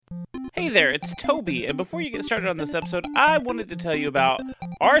there, it's Toby, and before you get started on this episode, I wanted to tell you about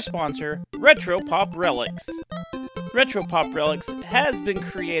our sponsor, Retro Pop Relics. Retro Pop Relics has been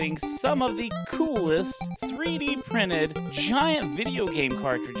creating some of the coolest 3D printed giant video game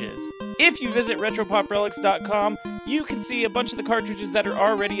cartridges. If you visit RetroPopRelics.com, you can see a bunch of the cartridges that are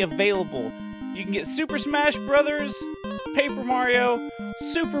already available. You can get Super Smash Bros., Paper Mario,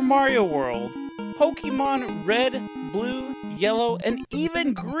 Super Mario World, Pokemon Red, Blue, Yellow, and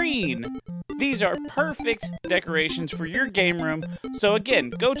even Green. These are perfect decorations for your game room, so again,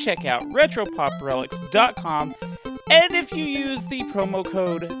 go check out RetroPopRelics.com, and if you use the promo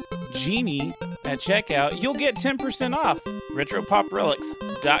code GENIE at checkout, you'll get 10% off.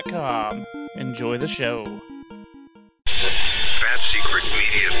 RetroPopRelics.com. Enjoy the show.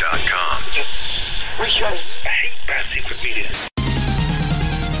 BadSecretMedia.com. I hate Bad Secret Media.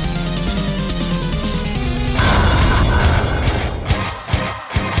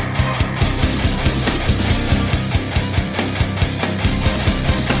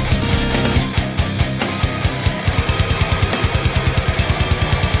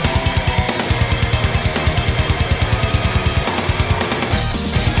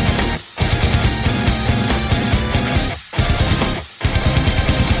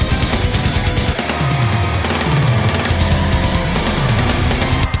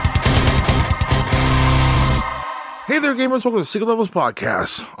 Hey there, gamers. Welcome to Secret Levels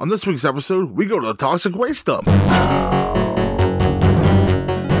Podcast. On this week's episode, we go to the toxic waste dump.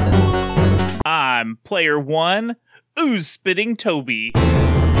 I'm Player 1, Ooze Spitting Toby. And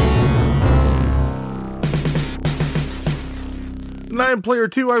I'm Player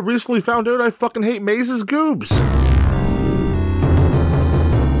 2. I recently found out I fucking hate mazes goobs.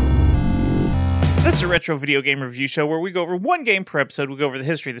 This is a retro video game review show where we go over one game per episode. We go over the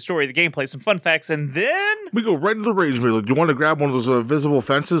history, the story, the gameplay, some fun facts, and then We go right into the rage meter. Do you want to grab one of those visible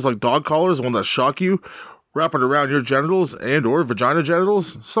fences like dog collars, the one that shock you, wrap it around your genitals and or vagina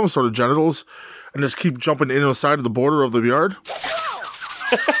genitals, some sort of genitals, and just keep jumping in and side of the border of the yard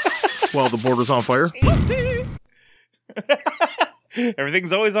while the border's on fire?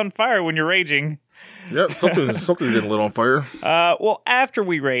 everything's always on fire when you're raging. Yep, something's getting lit on fire. Well, after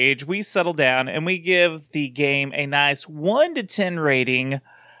we rage, we settle down and we give the game a nice 1 to 10 rating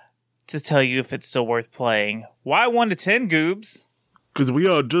to tell you if it's still worth playing. Why 1 to 10, Goobs? Because we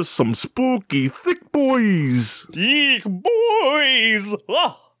are just some spooky, thick boys. Thick boys!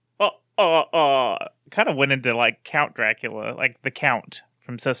 Kind of went into like Count Dracula, like the Count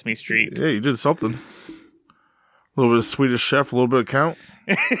from Sesame Street. Yeah, you did something. A little bit of Swedish Chef, a little bit of Count.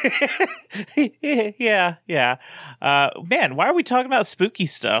 Yeah. Man, why are we talking about spooky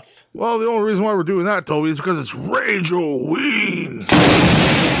stuff? Well, the only reason why we're doing that, Toby, is because it's Rage-O-Ween.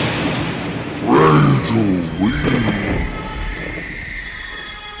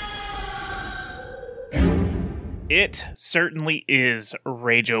 It certainly is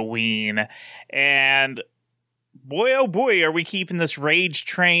Rage-O-Ween. And boy, oh boy, are we keeping this rage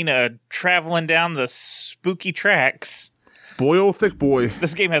train traveling down the spooky tracks. Boy, oh, thick boy.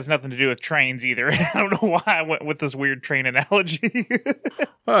 This game has nothing to do with trains either. I don't know why I went with this weird train analogy.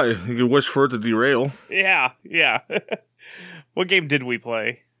 Hi, you can wish for it to derail. Yeah. What game did we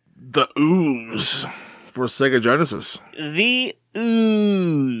play? The Ooze for Sega Genesis. The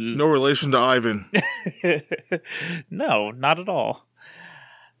Ooze. No relation to Ivan. No, not at all.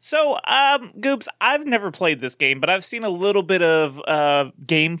 So, Goops, I've never played this game, but I've seen a little bit of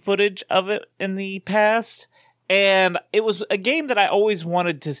game footage of it in the past, and it was a game that I always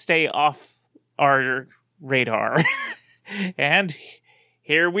wanted to stay off our radar. And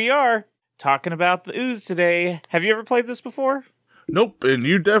here we are, talking about the Ooze today. Have you ever played this before? Nope, and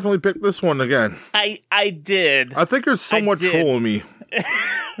you definitely picked this one again. I did. I think you're somewhat trolling me.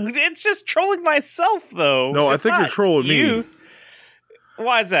 It's just trolling myself, though. No, I think you're trolling me.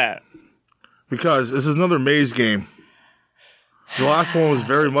 Why is that? Because this is another maze game. The last one was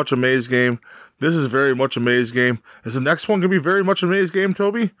very much a maze game. This is very much a maze game. Is the next one going to be very much a maze game,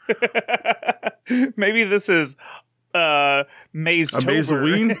 Toby? Maybe this is Maze-tober. A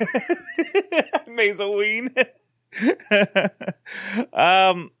Maze-O-Ween? Maze-O-Ween.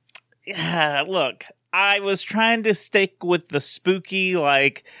 Yeah, look, I was trying to stick with the spooky,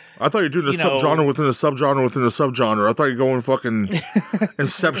 like... I thought you were doing a subgenre within a subgenre within a subgenre. I thought you were going fucking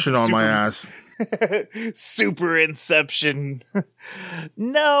Inception on my ass. Super Inception.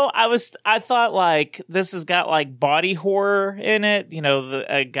 No, I thought like this has got like body horror in it. You know,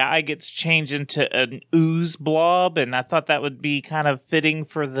 a guy gets changed into an ooze blob, and I thought that would be kind of fitting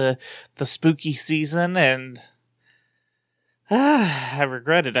for the spooky season, and I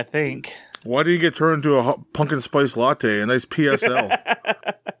regret it, I think. Why do you get turned into a pumpkin spice latte, a nice PSL?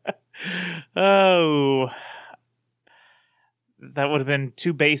 would have been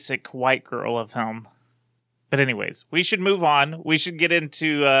too basic white girl of him. But anyways, we should move on. We should get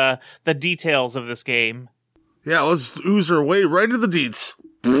into the details of this game. Yeah, let's ooze our way right into the deets.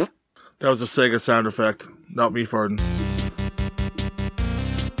 That was a Sega sound effect, not me farting.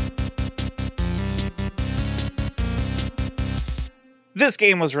 This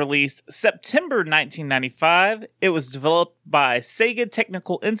game was released September 1995. It was developed by Sega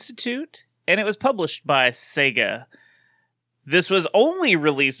Technical Institute, and it was published by Sega. This was only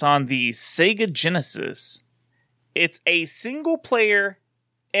released on the Sega Genesis. It's a single player,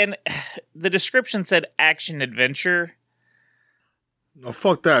 and the description said action adventure. Oh,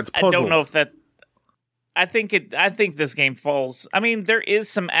 fuck that. It's puzzle. I don't know if that... I think this game falls... I mean, there is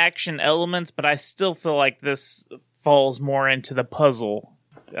some action elements, but I still feel like this falls more into the puzzle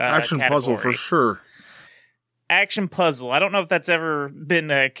action category. Puzzle for sure. Action puzzle. I don't know if that's ever been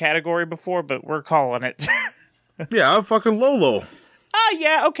a category before, but we're calling it. Yeah, I'm fucking Lolo.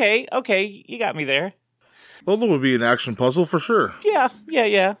 Yeah, okay, you got me there. Lolo would be an action puzzle for sure. Yeah.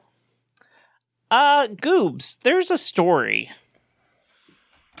 Goobs, there's a story.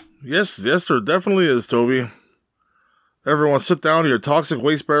 Yes, there definitely is, Toby. Everyone sit down to your toxic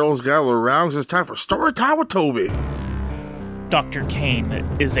waste barrels, gather around, 'cause it's time for story time with Toby. Dr. Kane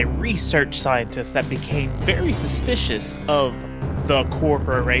is a research scientist that became very suspicious of the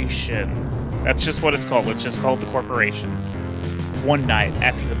corporation. That's just what it's called. It's just called the corporation. One night,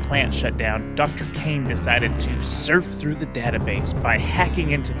 after the plant shut down, Dr. Kane decided to surf through the database by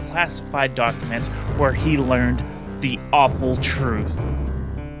hacking into classified documents where he learned the awful truth.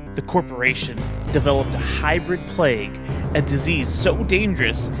 The corporation developed a hybrid plague, a disease so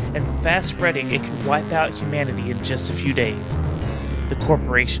dangerous and fast-spreading it could wipe out humanity in just a few days. The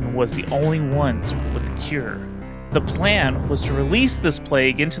corporation was the only ones with the cure. The plan was to release this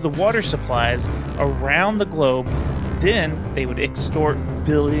plague into the water supplies around the globe. Then they would extort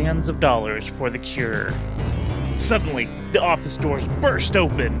billions of dollars for the cure. Suddenly, the office doors burst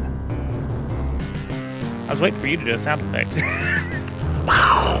open. I was waiting for you to do a sound effect.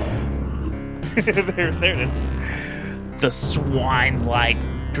 there it is. The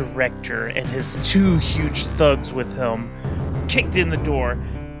swine-like director and his two huge thugs with him kicked in the door,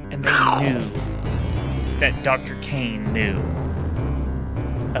 and they knew that Dr. Kane knew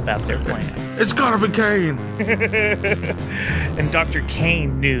about their plans. It's gotta be Kane! And Dr.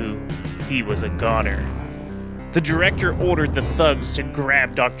 Kane knew he was a goner. The director ordered the thugs to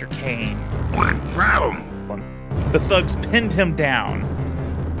grab Dr. Kane. Grab him! The thugs pinned him down.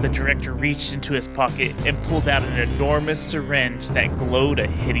 The director reached into his pocket and pulled out an enormous syringe that glowed a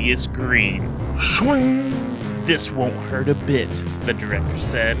hideous green. Swing! This won't hurt a bit, the director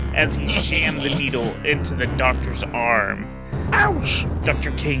said, as he jammed the needle into the doctor's arm. Ouch!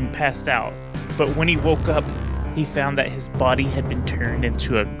 Dr. Kane passed out, but when he woke up, he found that his body had been turned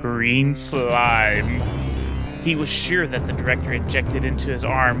into a green slime. He was sure that the director injected into his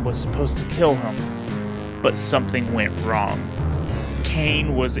arm was supposed to kill him, but something went wrong.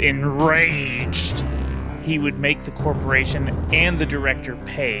 Kane was enraged. He would make the corporation and the director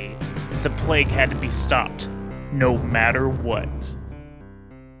pay. The plague had to be stopped, no matter what.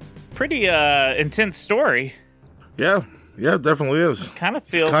 Pretty intense story. Yeah, it definitely is. Kind of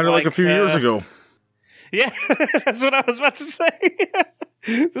feels kind of like a few years ago. Yeah, that's what I was about to say.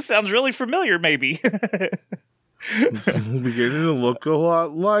 This sounds really familiar, maybe. It's beginning to look a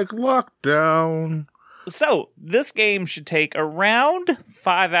lot like Lockdown. So, this game should take around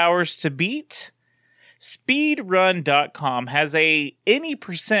 5 hours to beat. Speedrun.com has any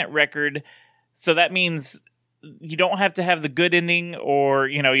percent record, so that means you don't have to have the good ending or,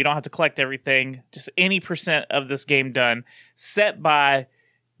 you don't have to collect everything. Just any percent of this game done, set by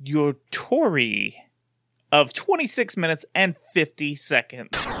Yotori of 26 minutes and 50 seconds.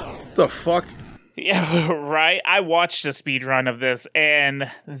 The fuck? Yeah, right. I watched a speedrun of this, and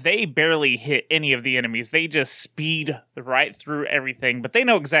they barely hit any of the enemies. They just speed right through everything, but they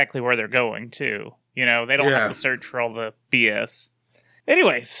know exactly where they're going, too. They don't have to search for all the BS.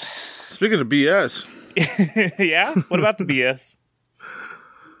 Anyways. Speaking of BS. Yeah? What about the BS?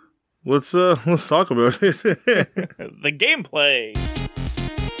 Let's talk about it. The gameplay.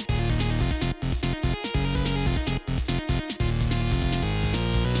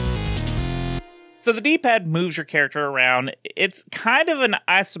 So the D-pad moves your character around. It's kind of an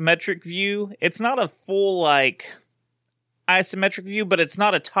isometric view. It's not a full, isometric view, but it's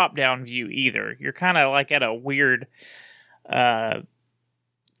not a top-down view either. You're kind of, at a weird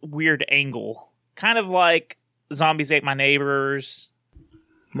angle. Kind of like Zombies Ate My Neighbors.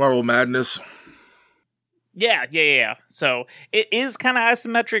 Marvel Madness. Yeah. So it is kind of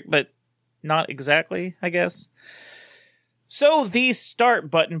isometric, but not exactly, I guess. So the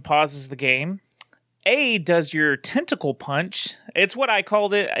start button pauses the game. A does your tentacle punch. It's what I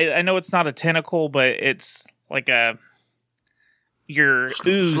called it. I know it's not a tentacle, but it's like your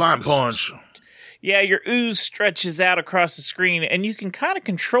ooze. Slime punch. Yeah, your ooze stretches out across the screen, and you can kind of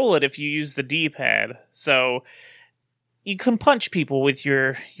control it if you use the D-pad. So you can punch people with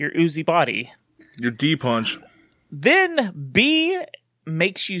your oozy body. Your D-punch. Then B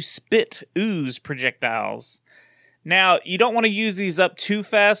makes you spit ooze projectiles. Now, you don't want to use these up too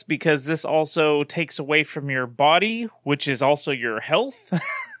fast because this also takes away from your body, which is also your health.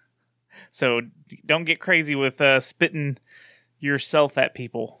 So don't get crazy with spitting yourself at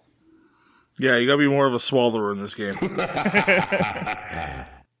people. Yeah, you gotta be more of a swallower in this game.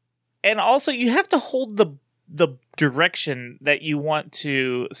 And also, you have to hold the direction that you want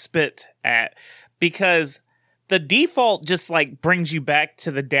to spit at, because the default just like brings you back to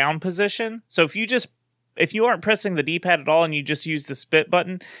the down position. So if you aren't pressing the D-pad at all and you just use the spit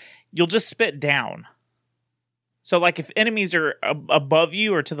button, you'll just spit down. So like if enemies are above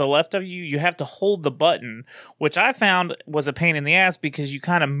you or to the left of you, you have to hold the button, which I found was a pain in the ass because you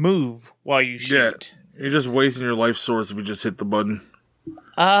kind of move while you shoot. Yeah, you're just wasting your life source if you just hit the button.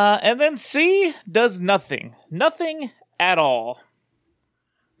 And then C does nothing. Nothing at all.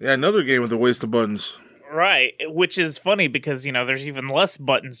 Yeah, another game with a waste of buttons. Right, which is funny because, there's even less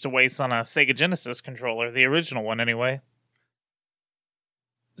buttons to waste on a Sega Genesis controller, the original one anyway.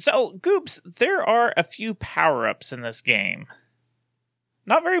 So, Goops, there are a few power-ups in this game.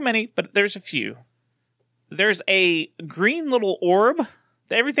 Not very many, but there's a few. There's a green little orb.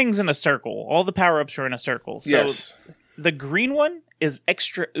 Everything's in a circle. All the power-ups are in a circle. So Yes. The green one is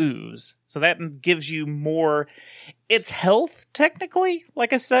extra ooze. So that gives you more... It's health, technically,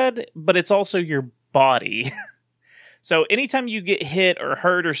 like I said, but it's also your body. So anytime you get hit or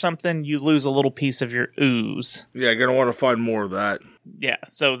hurt or something, you lose a little piece of your ooze. Yeah, you're gonna want to find more of that. Yeah,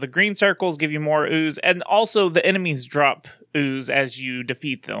 so the green circles give you more ooze, and also the enemies drop ooze as you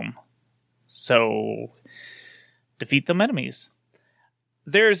defeat them. So, defeat them enemies.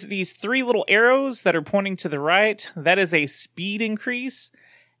 There's these 3 little arrows that are pointing to the right. That is a speed increase,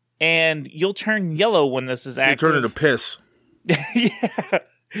 and you'll turn yellow when this is active. You turn into piss. Yeah.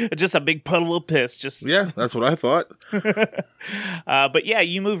 Just a big puddle of piss. Yeah, that's what I thought. But yeah,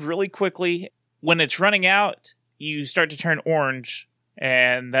 you move really quickly. When it's running out, you start to turn orange,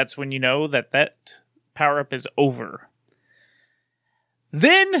 and that's when you know that power-up is over.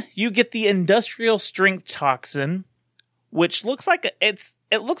 Then you get the industrial strength toxin, which looks like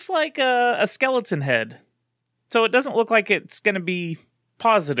it looks like a skeleton head. So it doesn't look like it's going to be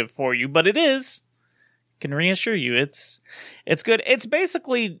positive for you, but it is. Can reassure you, it's good. It's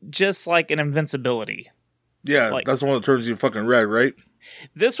basically just like an invincibility. Yeah, that's the one that turns you fucking red, right?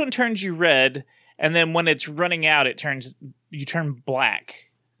 This one turns you red, and then when it's running out, you turn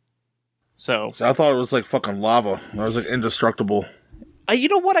black. So I thought it was like fucking lava. I was like indestructible. You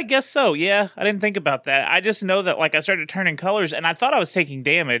know what? I guess so. Yeah, I didn't think about that. I just know that I started turning colors, and I thought I was taking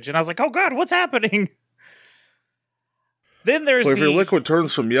damage, and I was like, "Oh God, what's happening?" Then there's if your liquid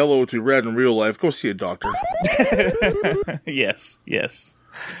turns from yellow to red in real life, go see a doctor. Yes.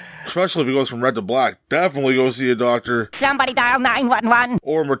 Especially if it goes from red to black. Definitely go see a doctor. Somebody dial 911.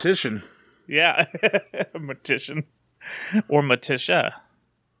 Or a mortician. Yeah. Mortician. Or Morticia.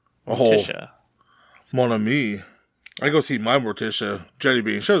 Morticia. Mon ami. I go see my Morticia. Jelly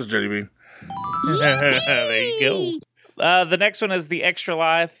Bean. Shows Jelly Bean. There you go. The next one is the extra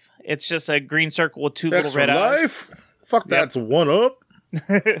life. It's just a green circle with 2 little red life? eyes. Fuck, that's 1 up.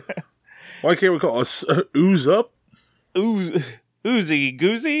 Why can't we call us ooze up? Oozy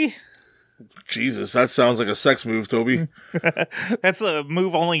goozy? Jesus, that sounds like a sex move, Toby. That's a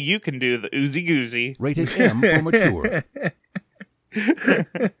move only you can do, the oozy goozy. Rated M for mature.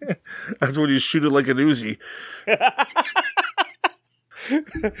 That's when you shoot it like an Uzi. The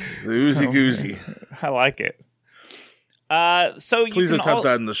oozy goozy. I like it. So you Please can attempt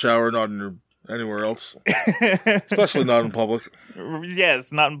that in the shower, not anywhere else. Especially not in public.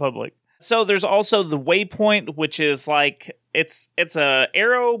 Yes, not in public. So there's also the waypoint, which is like it's a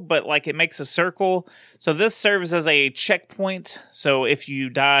arrow, but like it makes a circle. So this serves as a checkpoint. So if you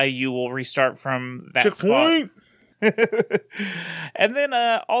die, you will restart from that checkpoint. Spot. And then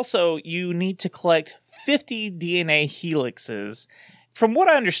also you need to collect 50 DNA helixes. From what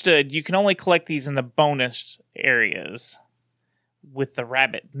I understood, you can only collect these in the bonus areas with the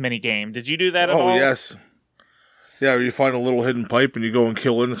rabbit minigame. Did you do that at all? Oh, yes. Yeah, you find a little hidden pipe and you go and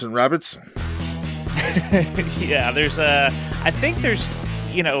kill innocent rabbits. Yeah, there's I think there's,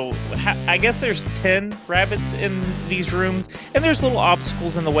 I guess there's 10 rabbits in these rooms, and there's little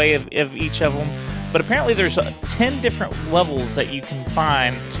obstacles in the way of each of them. But apparently there's 10 different levels that you can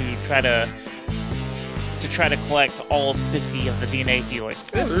find to try to collect all 50 of the DNA helix.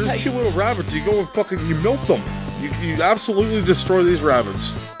 Yeah, there's cute little rabbits. You go and you milk them. You absolutely destroy these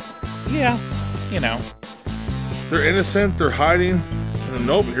rabbits. Yeah, you know. They're innocent, they're hiding, and then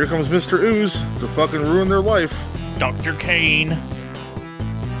nope, here comes Mr. Ooze to fucking ruin their life. Dr. Kane.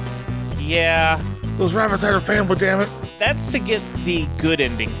 Yeah. Those rabbits had a family, damn it. That's to get the good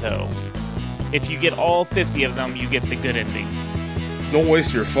ending, though. If you get all 50 of them, you get the good ending. Don't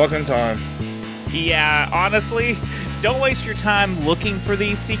waste your fucking time. Yeah, honestly, don't waste your time looking for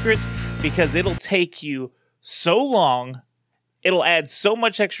these secrets, because it'll take you so long. It'll add so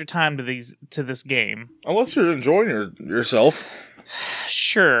much extra time to this game. Unless you're enjoying yourself.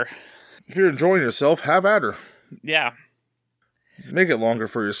 Sure. If you're enjoying yourself, have at her. Yeah. Make it longer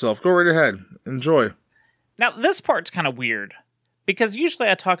for yourself. Go right ahead. Enjoy. Now, this part's kind of weird, because usually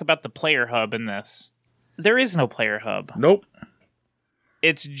I talk about the player hub in this. There is no player hub. Nope.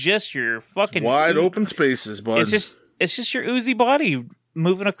 It's just your fucking... wide open spaces, bud. It's just your oozy body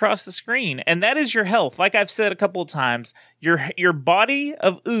moving across the screen, and that is your health. Like I've said a couple of times, your body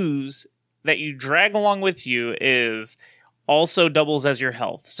of ooze that you drag along with you is also doubles as your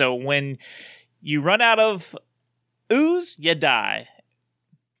health. So when you run out of ooze, you die.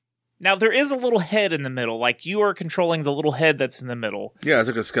 Now there is a little head in the middle, like you are controlling the little head that's in the middle. Yeah, it's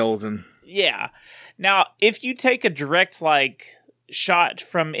like a skeleton. Yeah. Now if you take a direct shot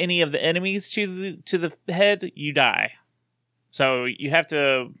from any of the enemies to the head, you die. So you have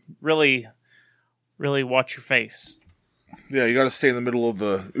to really, really watch your face. Yeah, you got to stay in the middle of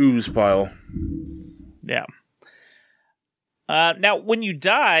the ooze pile. Yeah. Now, when you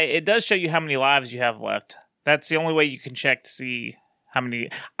die, it does show you how many lives you have left. That's the only way you can check to see how many...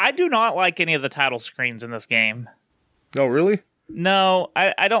 I do not like any of the title screens in this game. Oh, really? No,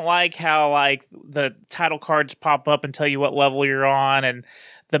 I don't like how the title cards pop up and tell you what level you're on, and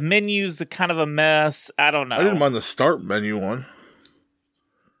the menu's kind of a mess. I don't know. I didn't mind the start menu one.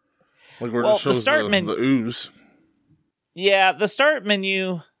 Where it shows the ooze. Yeah, the start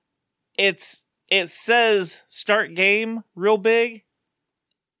menu, it says start game real big,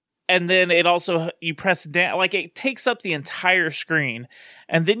 and then it also, you press down, it takes up the entire screen,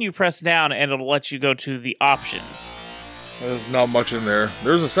 and then you press down and it'll let you go to the options. There's not much in there.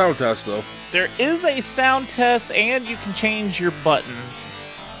 There's a sound test, though. There is a sound test, and you can change your buttons.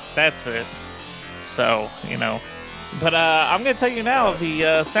 That's it. So, But I'm going to tell you now,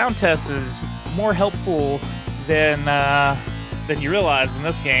 the sound test is more helpful than you realize in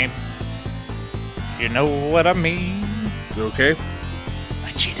this game. You know what I mean? You okay?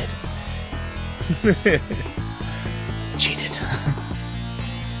 I cheated. Cheated.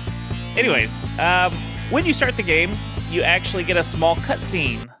 Anyways, when you start the game, you actually get a small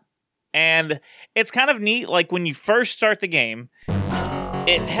cutscene. And it's kind of neat, when you first start the game,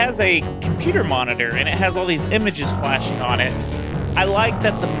 it has a computer monitor, and it has all these images flashing on it. I like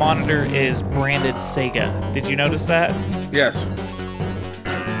that the monitor is branded SEGA. Did you notice that? Yes.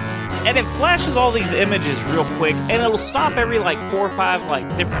 And it flashes all these images real quick, and it'll stop every 4 or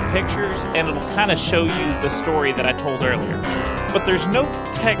 5 different pictures, and it'll kind of show you the story that I told earlier. But there's no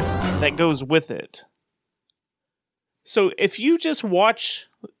text that goes with it. So if you just watch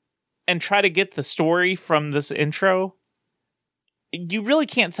and try to get the story from this intro, you really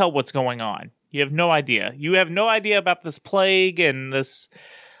can't tell what's going on. You have no idea. You have no idea about this plague and this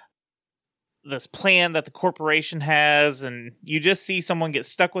plan that the corporation has, and you just see someone get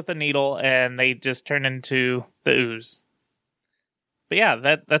stuck with a needle and they just turn into the ooze. But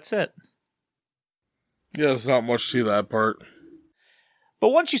yeah, that's it. Yeah, there's not much to that part. But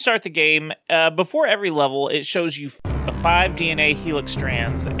once you start the game, before every level, it shows you 5 DNA helix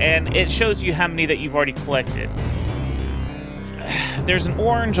strands, and it shows you how many that you've already collected. There's an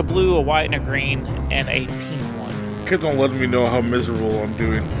orange, a blue, a white, and a green, and a pink one. Kept on letting me know how miserable I'm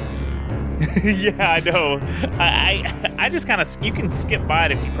doing. Yeah, I know. I just kind of... You can skip by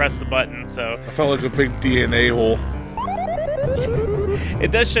it if you press the button, so... I felt like a big DNA hole.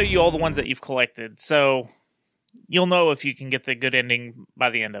 It does show you all the ones that you've collected, so... You'll know if you can get the good ending by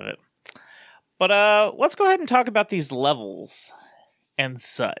the end of it. But let's go ahead and talk about these levels and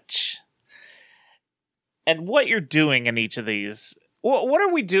such. And what you're doing in each of these. What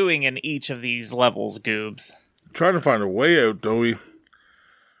are we doing in each of these levels, Goobs? Trying to find a way out, Doey.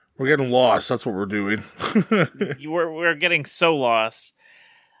 We're getting lost. That's what we're doing. We're getting so lost.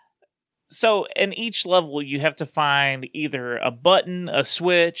 So in each level, you have to find either a button, a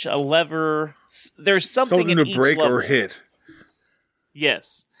switch, a lever. There's something in to each break level. Or hit.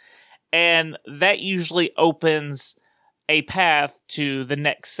 Yes. And that usually opens a path to the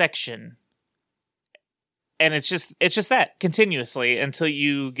next section. And it's just that continuously until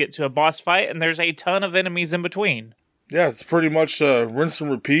you get to a boss fight, and there's a ton of enemies in between. Yeah, it's pretty much rinse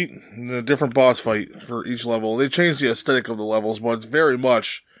and repeat in a different boss fight for each level. They changed the aesthetic of the levels, but it's very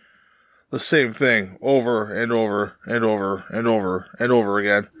much the same thing over and over and over and over and over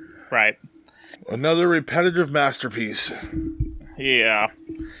again. Right. Another repetitive masterpiece. Yeah.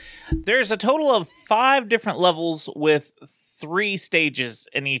 There's a total of 5 different levels with 3 stages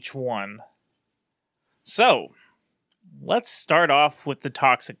in each one. So, let's start off with the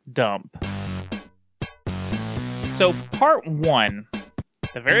toxic dump. So, part 1,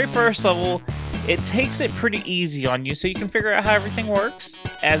 the very first level, it takes it pretty easy on you so you can figure out how everything works,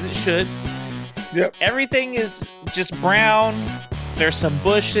 as it should. Yep. Everything is just brown. There's some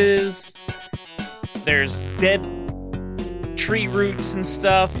bushes. There's dead tree roots and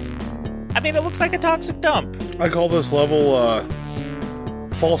stuff. I mean, it looks like a toxic dump. I call this level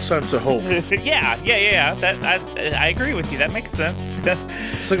false sense of hope. Yeah. That I agree with you. That makes sense.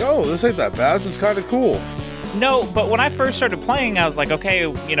 It's like, oh, this ain't that bad. This is kind of cool. No, but when I first started playing, I was like,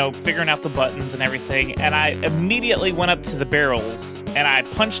 okay, figuring out the buttons and everything, and I immediately went up to the barrels, and I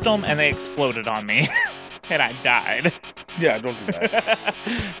punched them, and they exploded on me, and I died. Yeah, don't do that.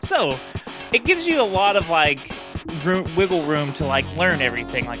 So, it gives you a lot of, wiggle room to, learn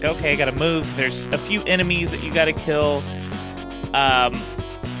everything. Like, okay, I gotta move. There's a few enemies that you gotta kill.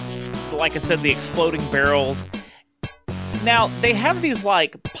 Like I said, the exploding barrels. Now, they have these,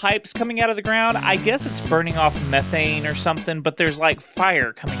 pipes coming out of the ground. I guess it's burning off methane or something, but there's,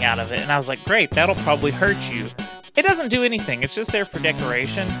 fire coming out of it. And I was like, great, that'll probably hurt you. It doesn't do anything. It's just there for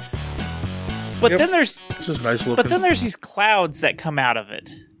decoration. But then there's... It's just nice looking. But then there's these clouds that come out of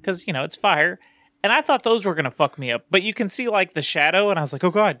it. Because, it's fire. And I thought those were going to fuck me up. But you can see, the shadow, and I was like, oh,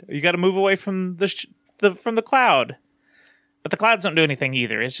 God, you got to move away from from the cloud. But the clouds don't do anything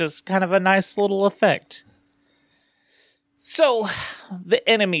either. It's just kind of a nice little effect. So, the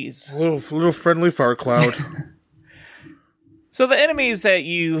enemies. A little friendly fire cloud. So, the enemies that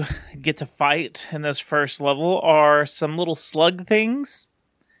you get to fight in this first level are some little slug things.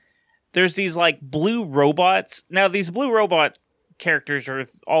 There's these, blue robots. Now, these blue robot characters are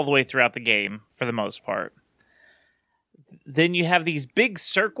all the way throughout the game, for the most part. Then you have these big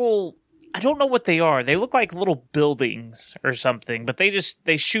circle... I don't know what they are. They look like little buildings or something, but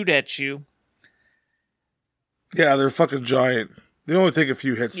they shoot at you. Yeah, they're fucking giant. They only take a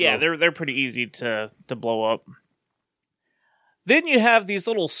few hits. Yeah, though. they're pretty easy to blow up. Then you have these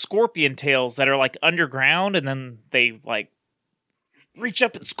little scorpion tails that are underground, and then they reach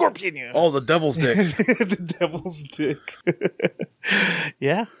up and scorpion you. Oh, the devil's dick. The devil's dick.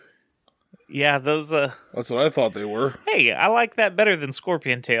 Yeah. Yeah, those That's what I thought they were. Hey, I like that better than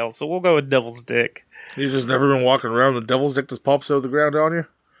scorpion tails, so we'll go with devil's dick. You just never been walking around the devil's dick just pops out of the ground on you?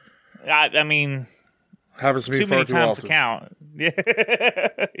 I mean, happens to me too far many too times often. to count.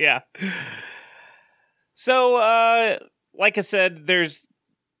 Yeah. Yeah. So, like I said, there's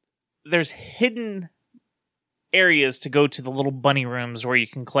hidden areas to go to the little bunny rooms where you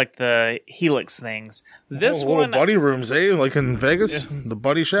can collect the helix things. This little one, bunny rooms, eh? Like in Vegas, the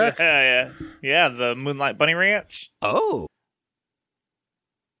bunny shack. yeah, the Moonlight Bunny Ranch. Oh.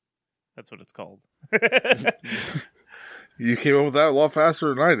 That's what it's called. You came up with that a lot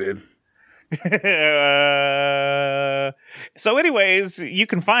faster than I did. So anyways, you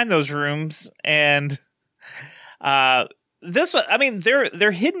can find those rooms, and this one, I mean,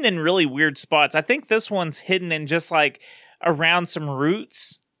 they're hidden in really weird spots. I think this one's hidden in just around some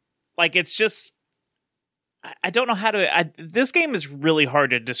roots. It's just, I don't know how to, this game is really hard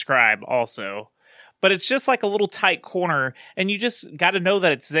to describe also, but it's just a little tight corner, and you just got to know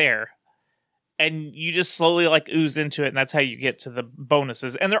that it's there. And you just slowly ooze into it, and that's how you get to the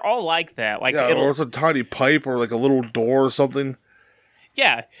bonuses. And they're all like that. Or it's a tiny pipe or a little door or something.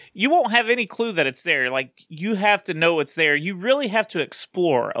 Yeah, you won't have any clue that it's there. You have to know it's there. You really have to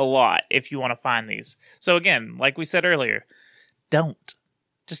explore a lot if you want to find these. So again, like we said earlier,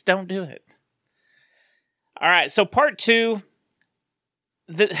 just don't do it. All right, so part 2.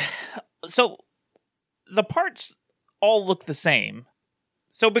 So the parts all look the same.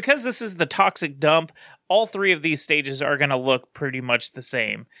 So because this is the toxic dump, all 3 of these stages are going to look pretty much the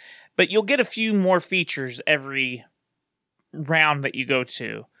same. But you'll get a few more features every round that you go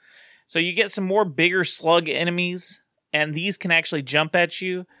to. So you get some more bigger slug enemies, and these can actually jump at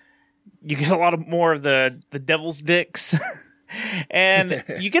you. You get a lot more of the devil's dicks. And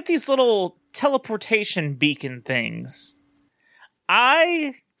you get these little teleportation beacon things.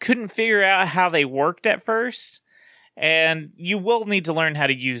 I couldn't figure out how they worked at first, and you will need to learn how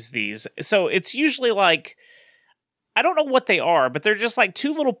to use these. So it's usually I don't know what they are, but they're just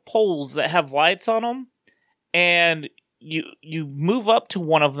 2 little poles that have lights on them. and you move up to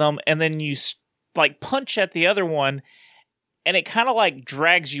one of them, and then you like punch at the other one, and it kind of like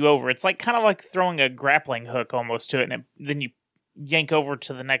drags you over. It's like kind of like throwing a grappling hook almost to it, and then you yank over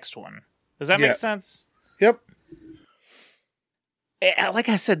to the next one. Does that make sense? Yep. Like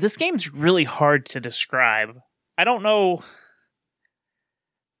I said, this game's really hard to describe. I don't know.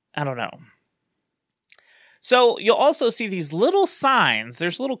 So you'll also see these little signs.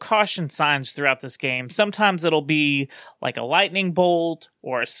 There's little caution signs throughout this game. Sometimes it'll be like a lightning bolt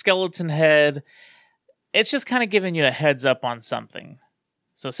or a skeleton head. It's just kind of giving you a heads up on something.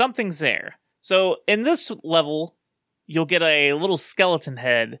 So something's there. So in this level, you'll get a little skeleton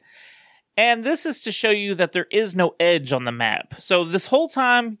head. And this is to show you that there is no edge on the map. So this whole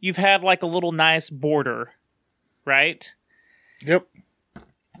time, you've had like a little nice border, right? Yep.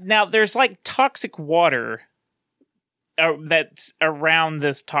 Now, there's like toxic water that's around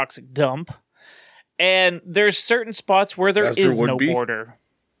this toxic dump. And there's certain spots where there is no border.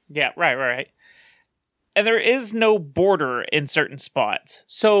 Yeah, right. And there is no border in certain spots.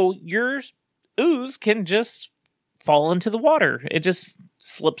 So your ooze can just fall into the water. It just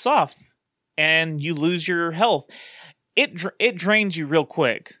slips off. And you lose your health. It drains you real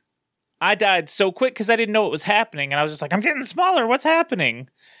quick. I died so quick because I didn't know it was happening. And I was just like, I'm getting smaller. What's happening?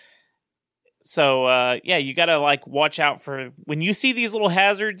 So, you got to like watch out for when you see these little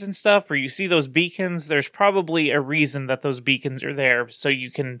hazards and stuff, or you see those beacons, there's probably a reason that those beacons are there. So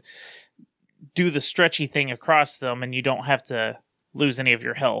you can do the stretchy thing across them and you don't have to lose any of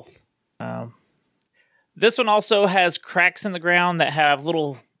your health. This one also has cracks in the ground that have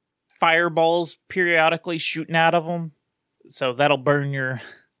little fireballs periodically shooting out of them. So that'll burn your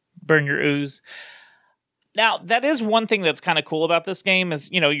ooze. Now, that is one thing that's kind of cool about this game is,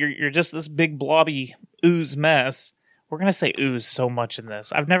 you're just this big blobby ooze mess. We're going to say ooze so much in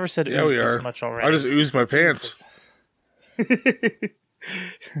this. I've never said ooze this much already. I just oozed my pants.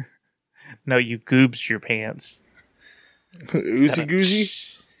 No, you goobs your pants. Oozy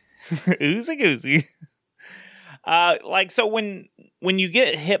goozy? Oozy goozy. So when you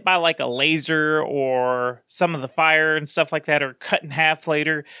get hit by like a laser or some of the fire and stuff like that, or cut in half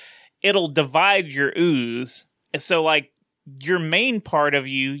later, it'll divide your ooze. So like your main part of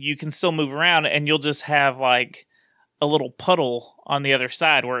you can still move around, and you'll just have like a little puddle on the other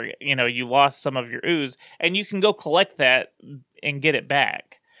side where, you lost some of your ooze, and you can go collect that and get it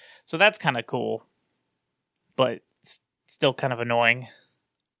back. So that's kind of cool, but still kind of annoying.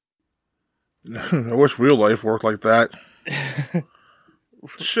 I wish real life worked like that.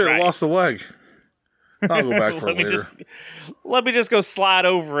 Shit, right. I lost a leg. I'll go back for it later. Let me just go slide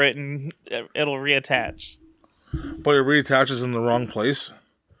over it and it'll reattach. But it reattaches in the wrong place?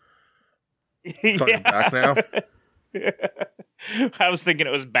 It's on your back now? I was thinking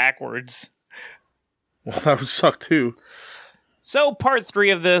it was backwards. Well, that would suck too. So part 3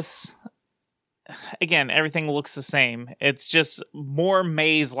 of this, again, everything looks the same. It's just more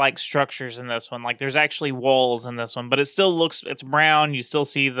maze-like structures in this one. Like there's actually walls in this one, but it still looks, it's brown. You still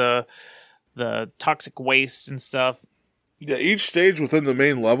see the toxic waste and stuff. Yeah, each stage within the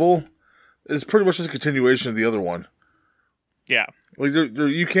main level is pretty much just a continuation of the other one. Yeah. Like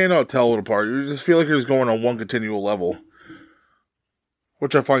you cannot tell it apart. You just feel like you're just going on one continual level.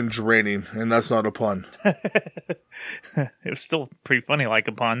 Which I find draining, and that's not a pun. It was still pretty funny like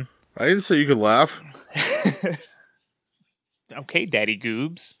a pun. I didn't say you could laugh. Okay, Daddy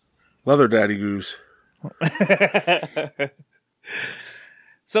Goobs. Leather Daddy Goobs.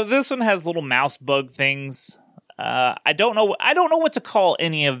 So this one has little mouse bug things. I don't know what to call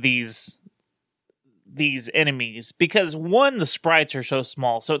any of these enemies, because one, the sprites are so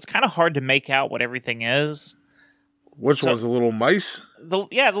small, so it's kind of hard to make out what everything is. Which one's the little mice? The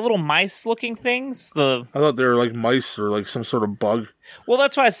little mice-looking things. I thought they were like mice or like some sort of bug. Well,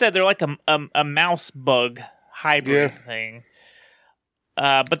 that's why I said they're like a mouse bug hybrid thing.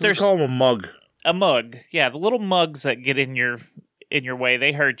 But there's call them a mug. A mug, yeah. The little mugs that get in your way,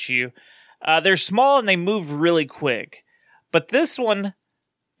 they hurt you. They're small and they move really quick. But this one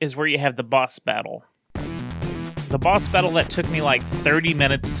is where you have the boss battle. The boss battle that took me like 30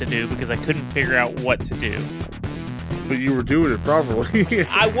 minutes to do because I couldn't figure out what to do. But you were doing it properly.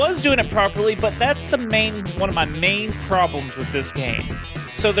 I was doing it properly, but that's one of my main problems with this game.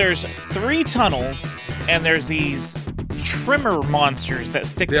 So there's 3 tunnels, and there's these tremor monsters that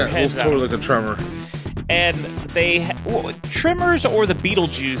stick their heads out. Yeah, totally like a tremor. And tremors or the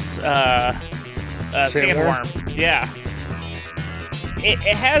Beetlejuice sandworm. Yeah. It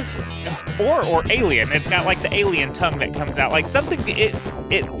has or alien. It's got like the alien tongue that comes out. Like something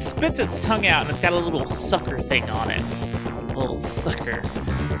it spits its tongue out and it's got a little sucker thing on it. A little sucker.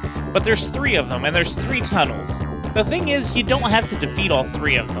 But there's 3 of them, and there's 3 tunnels. The thing is, you don't have to defeat all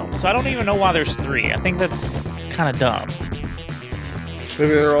 3 of them, so I don't even know why there's 3. I think that's kind of dumb.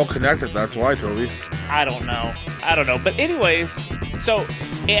 Maybe they're all connected, that's why, Toby. I don't know. But anyways, so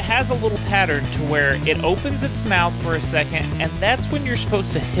it has a little pattern to where it opens its mouth for a second, and that's when you're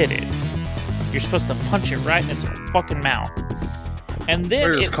supposed to hit it. You're supposed to punch it right in its fucking mouth. And then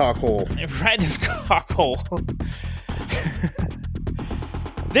right in his cock hole. Right in his cock hole.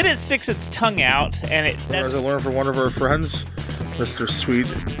 Then it sticks its tongue out, and As I learned from one of our friends, Mr.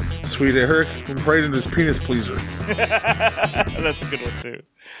 Sweet Eric, right in his penis pleaser. That's a good one, too.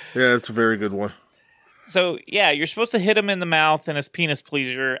 Yeah, it's a very good one. So, yeah, you're supposed to hit him in the mouth in his penis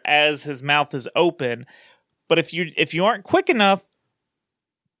pleaser as his mouth is open. But if you aren't quick enough,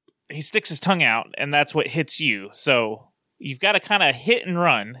 he sticks his tongue out, and that's what hits you. So you've got to kind of hit and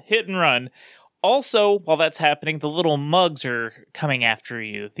run. Also, while that's happening, the little mugs are coming after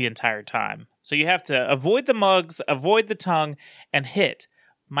you the entire time. So you have to avoid the mugs, avoid the tongue, and hit.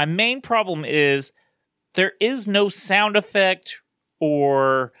 My main problem is there is no sound effect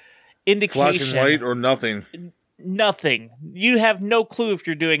or indication. Flashing light or nothing. Nothing. You have no clue if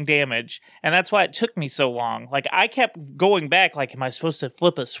you're doing damage. And that's why it took me so long. Like, I kept going back, like, am I supposed to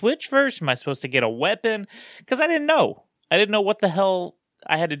flip a switch first? Am I supposed to get a weapon? Because I didn't know. I didn't know what the hell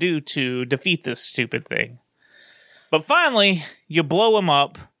I had to do to defeat this stupid thing. But finally, you blow him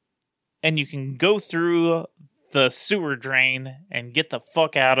up, and you can go through the sewer drain and get the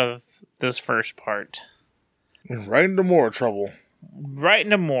fuck out of this first part. Right into more trouble. Right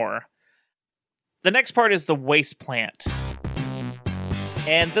into more. The next part is the waste plant.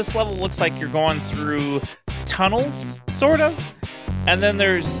 And this level looks like you're going through tunnels, sort of. And then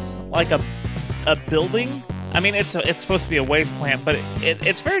there's like a building. I mean, it's supposed to be a waste plant, but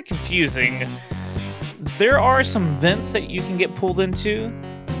it's very confusing. There are some vents that you can get pulled into,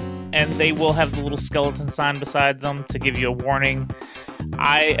 and they will have the little skeleton sign beside them to give you a warning.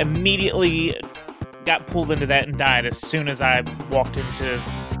 I immediately got pulled into that and died as soon as I walked into...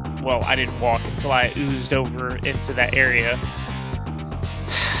 Well, I didn't walk until I oozed over into that area.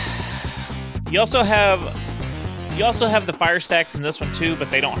 You also have the fire stacks in this one too, but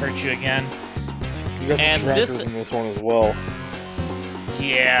they don't hurt you again. You got some trackers in this one as well.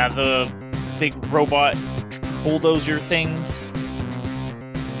 Yeah, the big robot bulldozer things.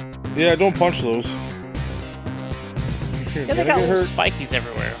 Yeah, don't punch those. Yeah, they got little spikies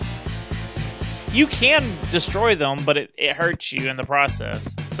everywhere. You can destroy them, but it hurts you in the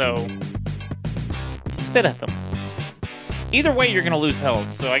process. So, spit at them. Either way, you're going to lose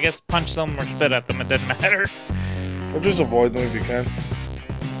health. So I guess punch them or spit at them. It doesn't matter. Or just avoid them if you can.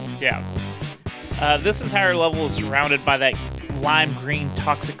 Yeah. This entire level is surrounded by that lime green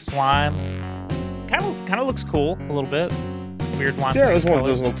toxic slime. Kind of looks cool a little bit. Weird lime. Yeah, this one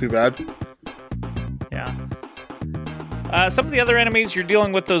doesn't look too bad. Yeah. Some of the other enemies, you're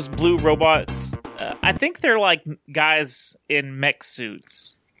dealing with those blue robots. I think they're like guys in mech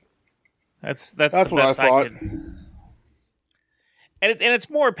suits. That's the what best I thought. And it's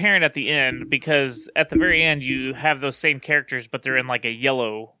more apparent at the end, because at the very end you have those same characters, but they're in like a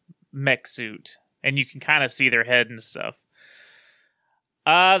yellow mech suit, and you can kind of see their head and stuff.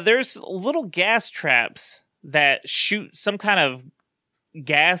 There's little gas traps that shoot some kind of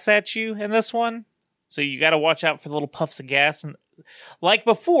gas at you in this one. So you got to watch out for the little puffs of gas. And like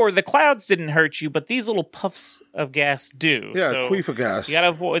before, the clouds didn't hurt you, but these little puffs of gas do. Yeah, so queef of gas. You got to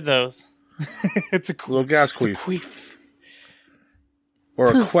avoid those. It's a little gas queef. Queef. Or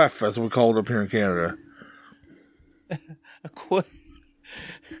a queef, as we call it up here in Canada. A queef.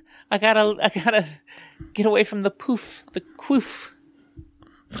 I gotta get away from the poof, the quoof.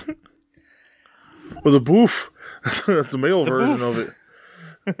 Well, the boof. That's the male version of it.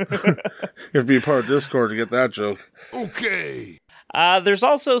 You have to be a part of Discord to get that joke. Okay. There's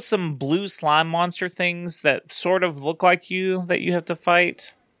also some blue slime monster things that sort of look like you that you have to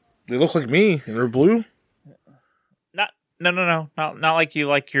fight. They look like me, and they're blue? No. Not like you,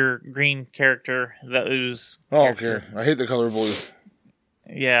 like your green character, the Ooze. Oh, okay. I hate the color blue.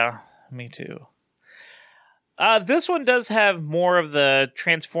 Yeah, me too. This one does have more of the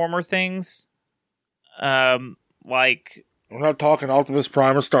Transformer things. Like... We're not talking Optimus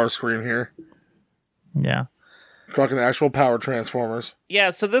Prime or Starscream here. Yeah. We're talking actual power Transformers.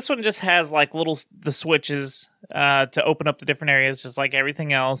 Yeah, so this one just has like the switches to open up the different areas, just like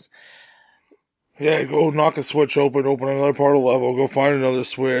everything else. Yeah, go knock a switch open another part of the level, go find another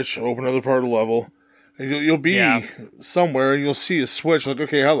switch, open another part of the level. And you'll be somewhere, and you'll see a switch, like,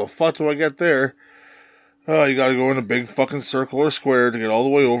 okay, how the fuck do I get there? You gotta go in a big fucking circle or square to get all the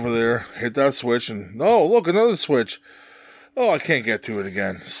way over there, hit that switch, and, oh, look, another switch. Oh, I can't get to it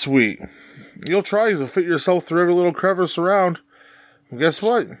again. Sweet. You'll try to fit yourself through every little crevice around. Well, guess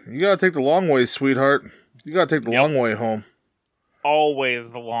what? You gotta take the long way, sweetheart. You gotta take the long way home.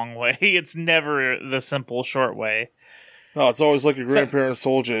 Always the long way. It's never the simple short way. No, it's always like your grandparents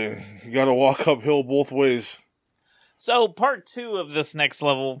told you. You gotta walk uphill both ways. So, part 2 of this next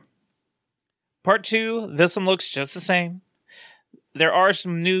level. Part 2, this one looks just the same. There are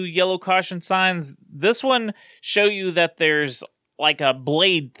some new yellow caution signs. This one show you that there's like a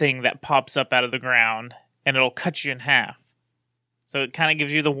blade thing that pops up out of the ground, and it'll cut you in half. So it kind of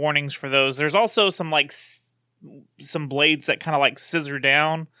gives you the warnings for those. There's also some like some blades that kind of like scissor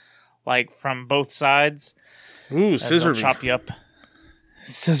down, like from both sides. Ooh, scissor me. Chop you up.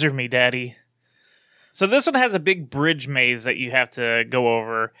 Scissor me, daddy. So this one has a big bridge maze that you have to go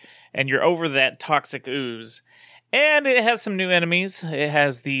over, and you're over that toxic ooze. And it has some new enemies. It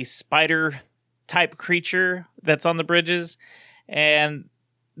has the spider-type creature that's on the bridges, and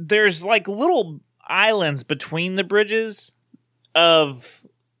there's like little islands between the bridges of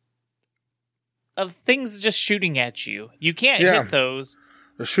things just shooting at you. You can't hit those.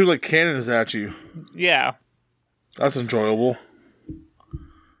 They shoot like cannons at you. Yeah. That's enjoyable.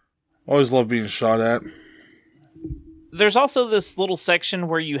 Always love being shot at. There's also this little section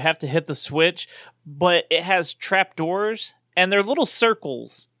where you have to hit the switch, but it has trapdoors, and they're little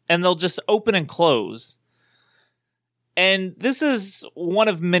circles, and they'll just open and close. And this is one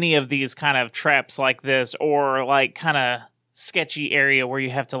of many of these kind of traps like this, or like kind of sketchy area where you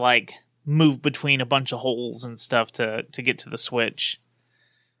have to like move between a bunch of holes and stuff to get to the switch.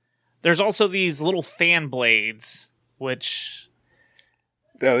 There's also these little fan blades, which...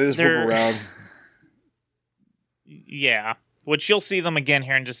 Yeah, they just whip around. Yeah, which you'll see them again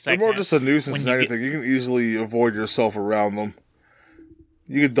here in just a second. They're more just a nuisance than anything. You can easily avoid yourself around them.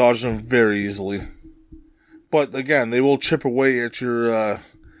 You can dodge them very easily. But again, they will chip away at your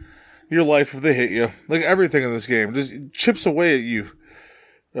life if they hit you. Like everything in this game, just chips away at you.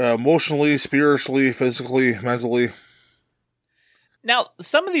 Emotionally, spiritually, physically, mentally. Now,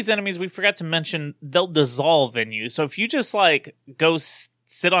 some of these enemies we forgot to mention, they'll dissolve in you. So if you just like go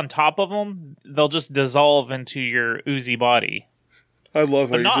sit on top of them, they'll just dissolve into your oozy body. I love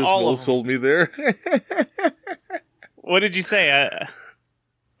how you just no-sold me there. What did you say?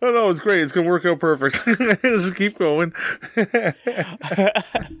 Oh no, it's great. It's gonna work out perfect. Just keep going.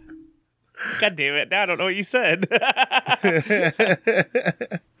 God damn it! Now I don't know what you said.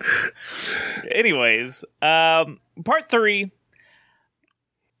 Anyways, part 3.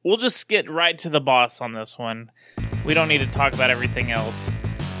 We'll just get right to the boss on this one. We don't need to talk about everything else.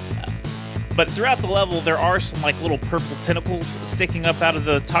 But throughout the level, there are some like little purple tentacles sticking up out of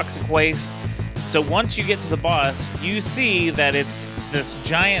the toxic waste. So once you get to the boss, you see that it's this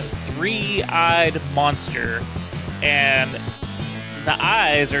giant 3-eyed monster, and the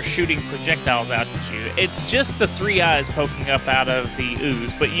eyes are shooting projectiles out at you. It's just the 3 eyes poking up out of the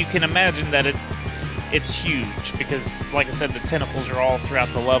ooze, but you can imagine that it's huge because, like I said, the tentacles are all throughout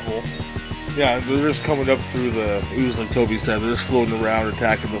the level. Yeah, they're just coming up through the ooze, like Toby said. They're just floating around,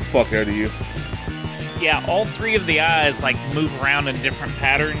 attacking the fuck out of you. Yeah, all 3 of the eyes like move around in different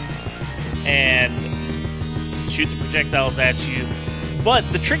patterns and shoot the projectiles at you. But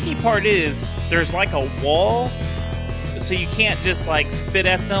the tricky part is there's like a wall, so you can't just like spit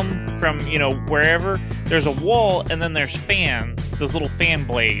at them from, wherever. There's a wall, and then there's fans, those little fan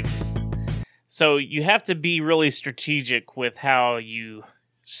blades. So you have to be really strategic with how you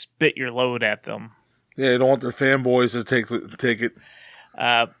spit your load at them. Yeah, you don't want their fanboys to take it.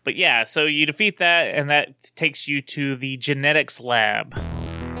 But yeah, so you defeat that, and that takes you to the genetics lab.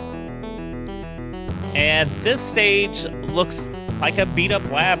 And this stage looks like a beat-up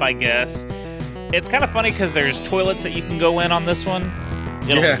lab, I guess. It's kind of funny because there's toilets that you can go in on this one.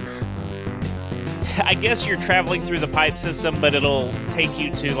 I guess you're traveling through the pipe system, but it'll take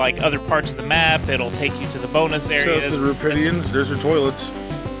you to like other parts of the map. It'll take you to the bonus areas. So the Rapidians, there's your toilets.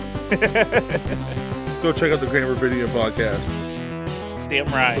 Go check out the Grand Rapidian podcast. Damn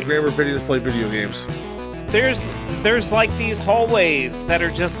right. The Grand Rapidians play video games. There's like these hallways that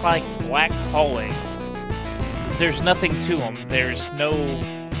are just like black hallways. There's nothing to them. There's no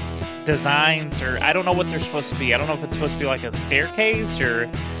designs, or I don't know what they're supposed to be. I don't know if it's supposed to be like a staircase, or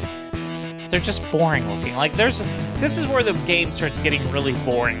they're just boring looking. Like this is where the game starts getting really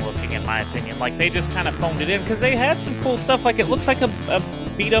boring looking, in my opinion. Like they just kind of phoned it in because they had some cool stuff. Like it looks like a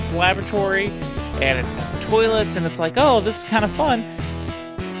beat up laboratory, and it's got toilets, and it's like, oh, this is kind of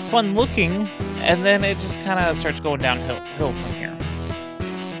fun looking, and then it just kind of starts going downhill from here.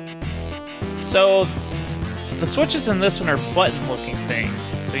 So the switches in this one are button looking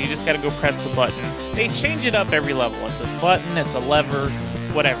things, so you just got to go press the button. They change it up every level. It's a button, it's a lever,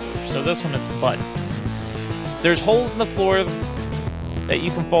 whatever. So this one, it's buttons. There's holes in the floor that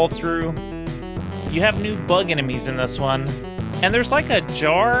you can fall through. You have new bug enemies in this one. And there's like a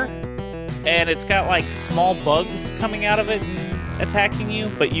jar, and it's got like small bugs coming out of it and attacking you,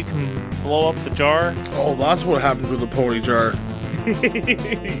 but you can blow up the jar. Oh, that's what happens with the pony jar.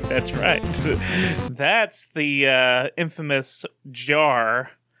 That's right. That's the infamous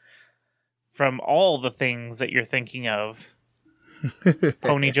jar from all the things that you're thinking of.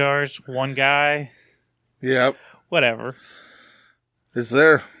 Pony jars, one guy. Yep. Whatever. It's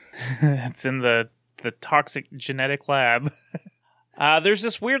there. It's in the toxic genetic lab. There's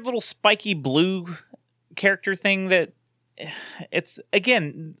this weird little spiky blue character thing that it's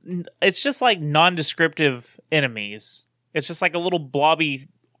just like nondescriptive enemies. It's just like a little blobby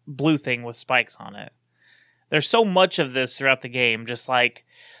blue thing with spikes on it. There's so much of this throughout the game, just like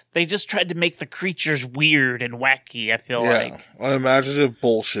they just tried to make the creatures weird and wacky, I feel like. Unimaginative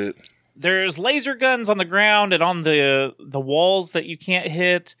bullshit. There's laser guns on the ground and on the walls that you can't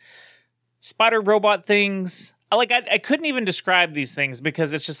hit. Spider robot things. I couldn't even describe these things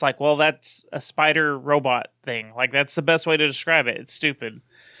because it's just like, well, that's a spider robot thing. Like, that's the best way to describe it. It's stupid.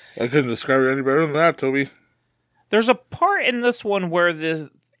 I couldn't describe it any better than that, Toby. There's a part in this one where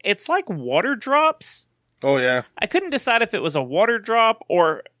it's like water drops. Oh, yeah. I couldn't decide if it was a water drop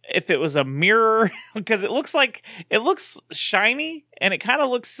or if it was a mirror because it looks shiny and it kind of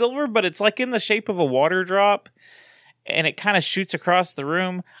looks silver, but it's like in the shape of a water drop and it kind of shoots across the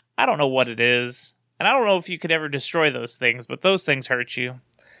room. I don't know what it is. And I don't know if you could ever destroy those things, but those things hurt you.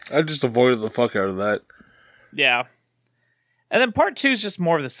 I just avoided the fuck out of that. Yeah. And then part 2 is just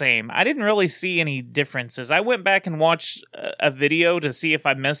more of the same. I didn't really see any differences. I went back and watched a video to see if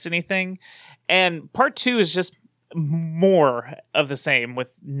I missed anything. And part 2 is just more of the same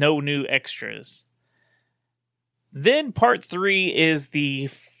with no new extras. Then part 3 is the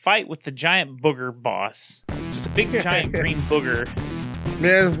fight with the giant booger boss. Just a big giant green booger.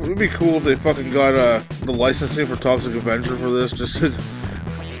 Man, it would be cool if they fucking got the licensing for Toxic Avenger for this, just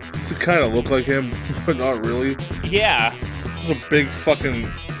to kind of look like him, but not really. Yeah. Just a big fucking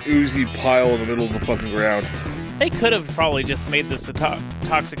oozy pile in the middle of the fucking ground. They could have probably just made this a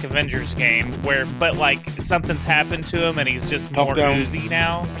Toxic Avengers game, but like something's happened to him and he's just more oozy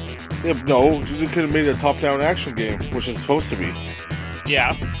now. Yeah, no, you could have made a top-down action game, which it's supposed to be. Yeah.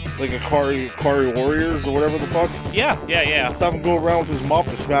 Like Akari Warriors or whatever the fuck. Yeah. Let's have him go around with his mop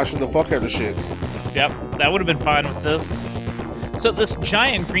and smashing the fuck out of shit. Yep, that would have been fine with this. So this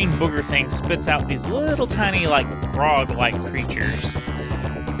giant green booger thing spits out these little tiny, like, frog-like creatures.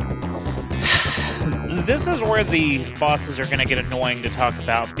 This is where the bosses are going to get annoying to talk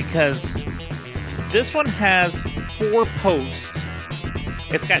about, because this one has 4 posts.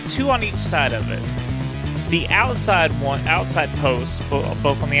 It's got 2 on each side of it. The outside posts,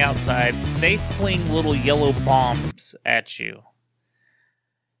 both on the outside, they fling little yellow bombs at you.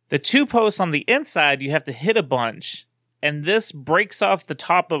 The 2 posts on the inside, you have to hit a bunch, and this breaks off the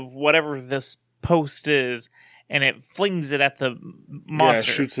top of whatever this post is, and it flings it at the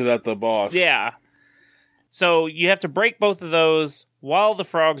monster. Yeah, shoots it at the boss. Yeah. So you have to break both of those while the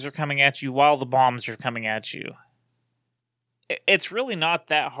frogs are coming at you, while the bombs are coming at you. It's really not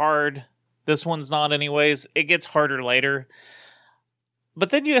that hard. This one's not anyways. It gets harder later.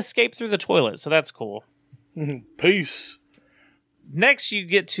 But then you escape through the toilet, so that's cool. Peace. Next, you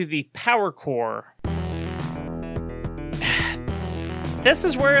get to the power core. This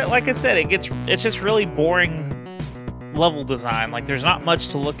is where, like I said, it's just really boring level design. Like, there's not much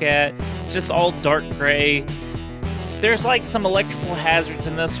to look at. It's just all dark gray. There's, like, some electrical hazards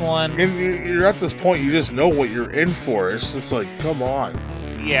in this one. And you're at this point, you just know what you're in for. It's just like, come on.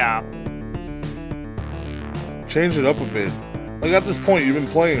 Yeah. Change it up a bit. Like, at this point, you've been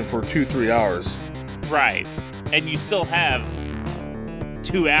playing for 2-3 hours. Right. And you still have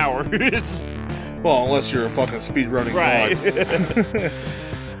 2 hours. Well, unless you're a fucking speedrunning god.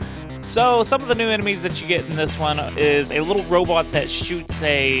 So, some of the new enemies that you get in this one is a little robot that shoots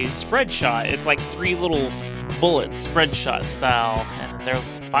a spread shot. It's like 3 little bullets, spread shot style, and they're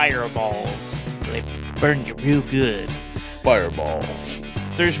fireballs. So they burn you real good. Fireball.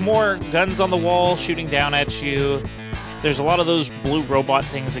 There's more guns on the wall shooting down at you. There's a lot of those blue robot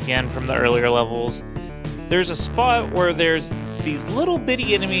things again from the earlier levels. There's a spot where there's these little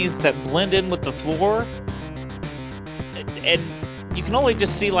bitty enemies that blend in with the floor. And you can only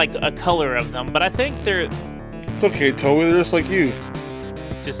just see like a color of them, but I think they're... It's okay, Toby, they're just like you.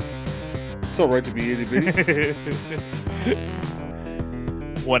 Just... It's alright to be itty bitty.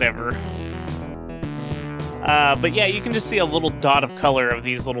 Whatever. But yeah, you can just see a little dot of color of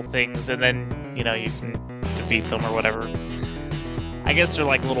these little things, and then you can defeat them or whatever. I guess they're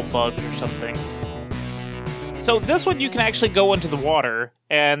like little bugs or something. So this one, you can actually go into the water,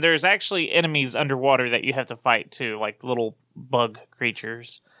 and there's actually enemies underwater that you have to fight too, like little bug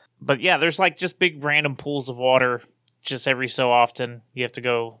creatures. But yeah, there's like just big random pools of water just every so often. You have to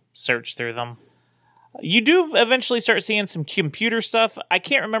go search through them. You do eventually start seeing some computer stuff. I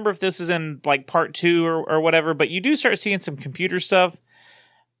can't remember if this is in like part 2 or whatever, but you do start seeing some computer stuff.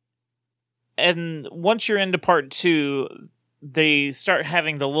 And once you're into part 2, they start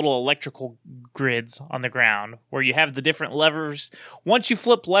having the little electrical grids on the ground where you have the different levers. Once you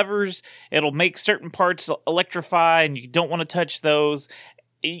flip levers, it'll make certain parts electrify, and you don't want to touch those.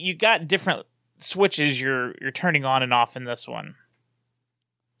 You got different switches you're turning on and off in this one.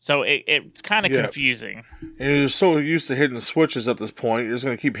 So it's kind of confusing. And you're so used to hitting switches at this point, you're just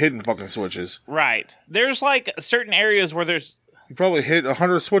going to keep hitting fucking switches. Right. There's like certain areas where there's... You probably hit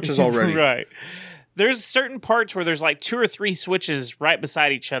 100 switches already. Right. There's certain parts where there's like 2 or 3 switches right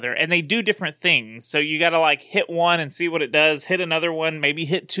beside each other, and they do different things. So you got to like hit one and see what it does, hit another one, maybe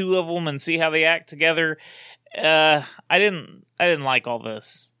hit 2 of them and see how they act together. I didn't like all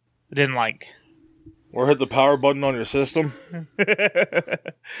this. I didn't like... Or hit the power button on your system.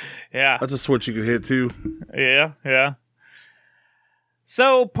 Yeah. That's a switch you could hit too. Yeah.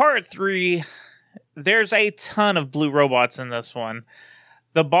 So, part 3, there's a ton of blue robots in this one.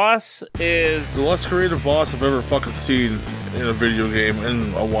 The boss is... The less creative boss I've ever fucking seen in a video game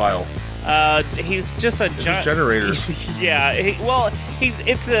in a while. He's just a giant... generators. Yeah, it's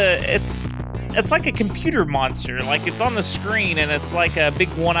like a computer monster. Like, it's on the screen, and it's like a big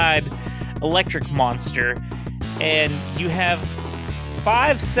one-eyed electric monster, and you have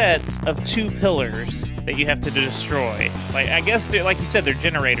 5 sets of 2 pillars that you have to destroy. Like, I guess they're, like you said, they're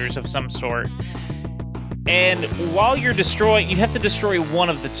generators of some sort. And while you're destroying, you have to destroy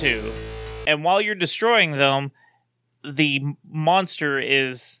one of the 2. And while you're destroying them, the monster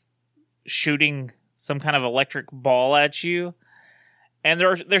is shooting some kind of electric ball at you. And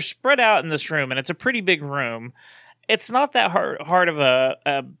they're spread out in this room, and it's a pretty big room. It's not that hard of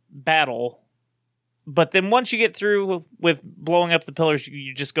a battle, but then once you get through with blowing up the pillars,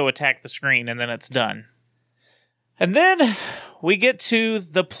 you just go attack the screen, and then it's done. And then we get to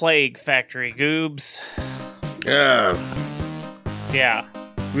the Plague Factory, Goobs. Yeah. Yeah.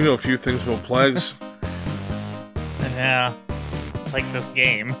 We know a few things about plagues. Yeah. Like this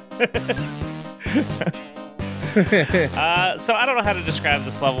game. So I don't know how to describe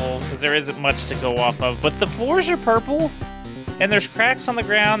this level because there isn't much to go off of, but the floors are purple and there's cracks on the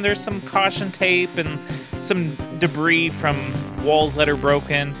ground. There's some caution tape and some debris from walls that are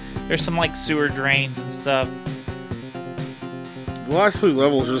broken. There's some like sewer drains and stuff. The last 3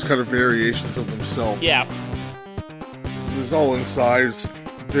 levels are just kind of variations of themselves. Yeah. It's all inside. It's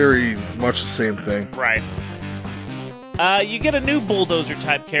very much the same thing. Right. You get a new bulldozer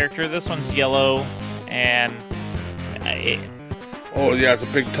type character. This one's yellow and... Oh yeah, it's a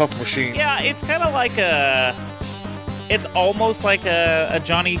big tough machine. Yeah, it's kind of like it's almost like a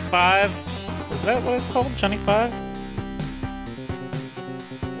Johnny 5. Is that what it's called? Johnny 5?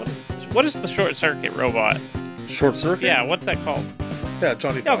 What is the short circuit robot? Short circuit? Yeah, what's that called? Yeah,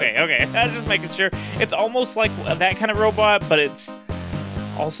 Johnny 5. Okay. I was just making sure. It's almost like that kind of robot, but it's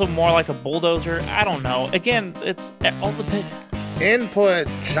also more like a bulldozer. I don't know. Again, it's all the Input.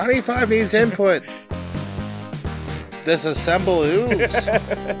 Johnny 5 needs input. Disassemble Ooze.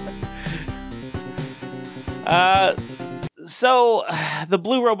 So, the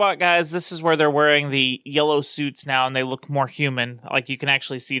blue robot guys, this is where they're wearing the yellow suits now, and they look more human. Like, you can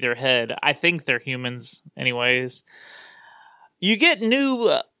actually see their head. I think they're humans, anyways. You get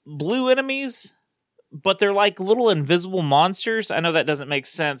new blue enemies, but they're like little invisible monsters. I know that doesn't make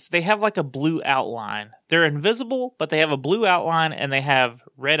sense. They have like a blue outline. They're invisible, but they have a blue outline, and they have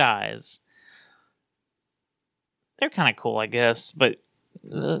red eyes. They're kind of cool, I guess, but,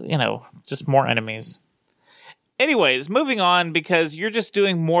 just more enemies. Anyways, moving on, because you're just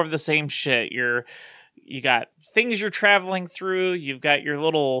doing more of the same shit. You got things you're traveling through. You've got your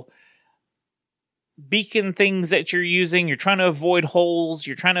little beacon things that you're using. You're trying to avoid holes.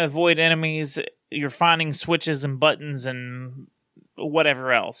 You're trying to avoid enemies. You're finding switches and buttons and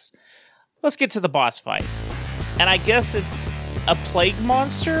whatever else. Let's get to the boss fight. And I guess it's a plague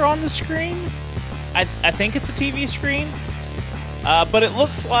monster on the screen. I think it's a TV screen. But it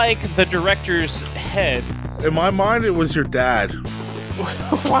looks like the director's head. In my mind, it was your dad.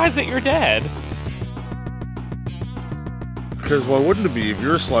 Why is it your dad? because why wouldn't it be? If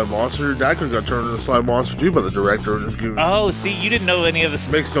you're a slime monster, your dad could have got turned into a slime monster too by the director and his goons. Oh, see, you didn't know any of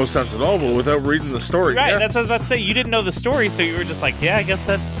the Makes no sense at all, but without reading the story. Right, yeah. that's what I was about to say. You didn't know the story, so you were just like, yeah, I guess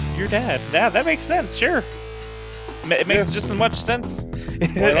that's your dad. Yeah, that makes sense, sure. It makes just as much sense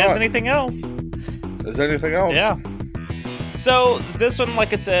as anything else. As anything else. Yeah. So, this one,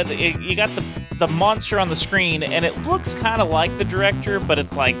 like I said, you got the monster on the screen, and it looks kind of like the director, but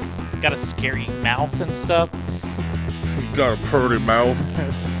it's like got a scary mouth and stuff. He's got a perverted mouth.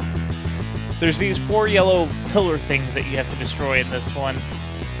 There's these 4 yellow pillar things that you have to destroy in this one.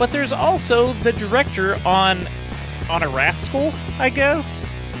 But there's also the director on a rascal, I guess.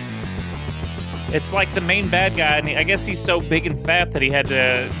 It's like the main bad guy, and I guess he's so big and fat that he had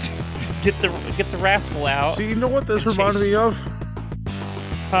to get the rascal out. See, you know what this reminded me of?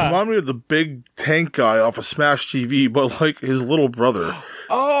 Reminded me of the big tank guy off of Smash TV, but like his little brother.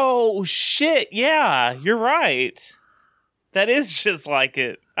 Oh, shit, yeah, you're right. That is just like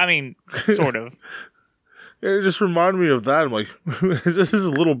it. I mean, sort of. It just reminded me of that. I'm like, is this his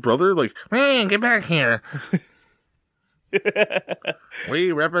little brother? Like, man, get back here.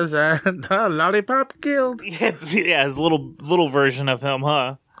 We represent the Lollipop Guild. Yeah, his little version of him,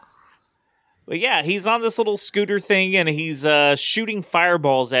 huh? But yeah, he's on this little scooter thing, and he's shooting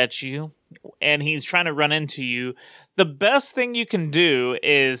fireballs at you, and he's trying to run into you. The best thing you can do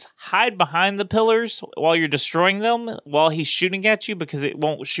is hide behind the pillars while you're destroying them, while he's shooting at you, because it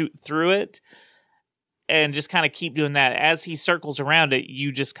won't shoot through it. And just kind of keep doing that. As he circles around it,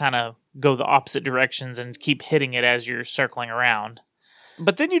 you just kind of go the opposite directions and keep hitting it as you're circling around.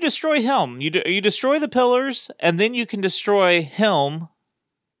 But then you destroy him. You destroy the pillars, and then you can destroy him.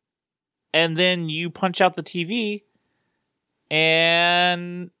 And then you punch out the TV,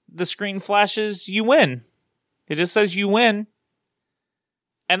 and the screen flashes, you win. It just says you win.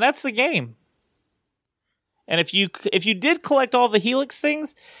 And that's the game. And if you did collect all the Helix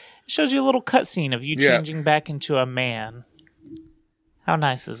things, it shows you a little cutscene of you changing back into a man. How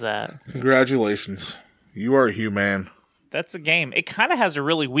nice is that? Congratulations. You are a human. That's a game. It kind of has a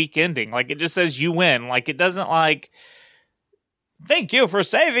really weak ending. Like, it just says you win. Like, it doesn't like, thank you for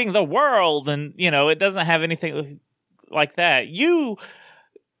saving the world. And, it doesn't have anything like that. You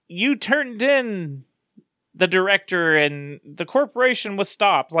turned in the director and the corporation was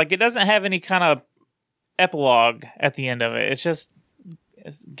stopped. Like, it doesn't have any kind of epilogue at the end of it. It's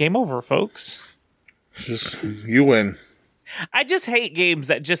game over, folks. Just, you win. I just hate games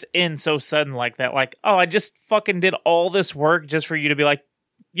that just end so sudden like that. Like, oh, I just fucking did all this work just for you to be like,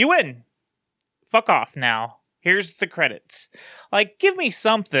 you win. Fuck off now. Here's the credits. Like, give me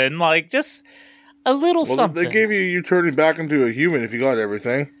something. Like, just a little something. They gave you turning back into a human if you got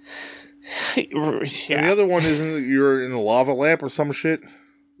everything. Yeah. And the other one isn't you're in a lava lamp or some shit?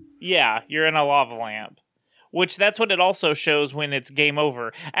 Yeah, you're in a lava lamp. Which, that's what it also shows when it's game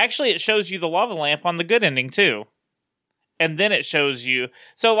over. Actually, it shows you the lava lamp on the good ending, too. And then it shows you.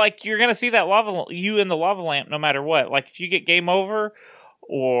 So, like, you're going to see that you in the lava lamp no matter what. Like, if you get game over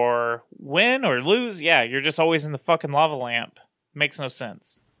or win or lose, yeah, you're just always in the fucking lava lamp. Makes no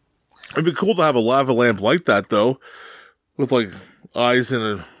sense. It'd be cool to have a lava lamp like that, though. With, like, eyes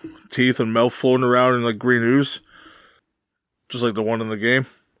and teeth and mouth floating around in, like, green ooze. Just like the one in the game.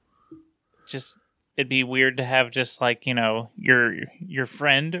 Just, it'd be weird to have just, like, your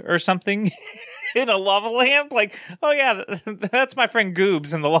friend or something in a lava lamp. Like, oh, yeah, that's my friend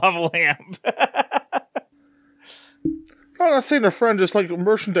Goobs in the lava lamp. No, I'm not saying a friend, just like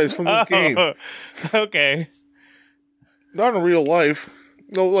merchandise from this game. Okay. Not in real life.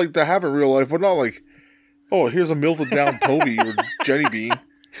 No, like to have in real life, but not like, oh, here's a melted down Toby or Jenny Bean.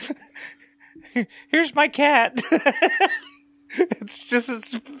 Here's my cat. It's just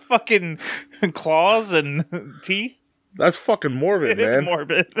its fucking claws and teeth. That's fucking morbid, man. It is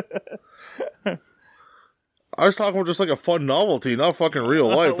morbid. I was talking about just like a fun novelty, not fucking real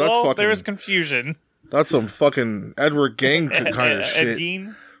life. That's fucking. There's confusion. That's some fucking Edward Gang kind of shit.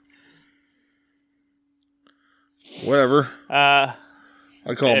 Gein? Whatever.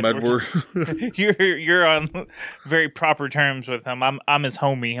 I call him Edward. You're on very proper terms with him. I'm his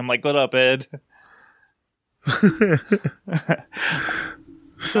homie. I'm like, what up, Ed?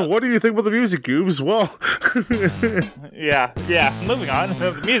 So what do you think about the music, Goobs? Well, yeah. Moving on.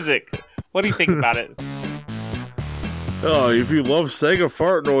 The music. What do you think about it? Oh, if you love Sega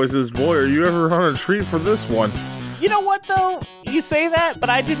fart noises, boy, are you ever on a treat for this one. You know what, though? You say that, but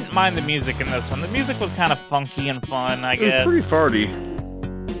I didn't mind the music in this one. The music was kind of funky and fun, I guess. It was pretty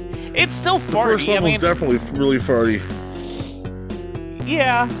farty. It's still farty. The first level's definitely really farty.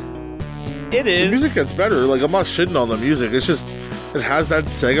 Yeah, it is. The music gets better. Like, I'm not shitting on the music. It's just, it has that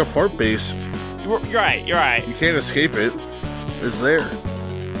Sega fart bass. You're right. You can't escape it. It's there.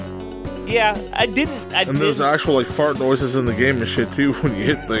 Yeah, I didn't. And there's actual like fart noises in the game and shit too when you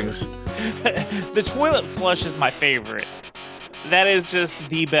hit things. The toilet flush is my favorite. That is just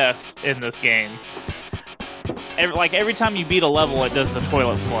the best in this game. Every time you beat a level, it does the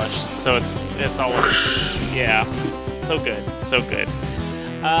toilet flush. So it's always, yeah, so good.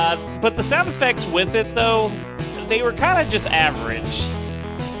 But the sound effects with it though, they were kind of just average.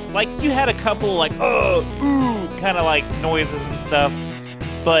 Like you had a couple like ooh kind of like noises and stuff,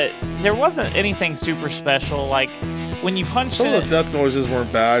 but there wasn't anything super special. Like when you punched some it, of the death noises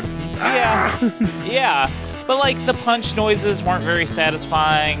weren't bad. Yeah, yeah. But like the punch noises weren't very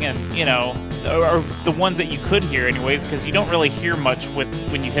satisfying, and or the ones that you could hear anyways, because you don't really hear much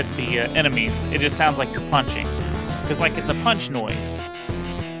when you hit the enemies. It just sounds like you're punching, because like it's a punch noise.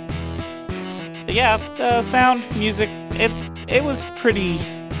 But yeah, the sound, music, it was pretty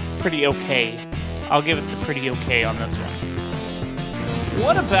okay. I'll give it the pretty okay on this one.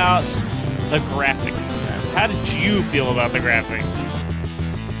 What about the graphics in this? How did you feel about the graphics?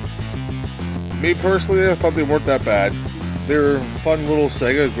 Me personally, I thought they weren't that bad. They were fun little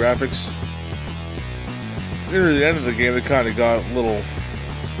SEGA graphics. Near the end of the game, they kind of got a little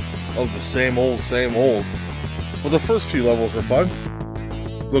of the same old. But the first few levels were fun.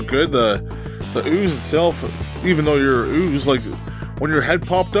 Look good. The ooze itself, even though you're ooze, like when your head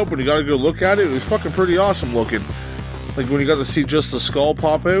popped up when you got to go look at it, it was fucking pretty awesome looking. Like when you got to see just the skull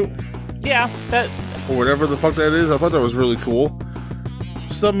pop out. Yeah, that. Or whatever the fuck that is. I thought that was really cool.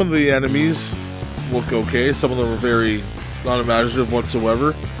 Some of the enemies look okay. Some of them are very unimaginative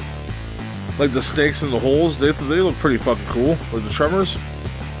whatsoever. Like the snakes in the holes, they look pretty fucking cool. Or the tremors.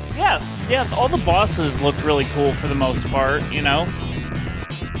 Yeah, all the bosses looked really cool for the most part,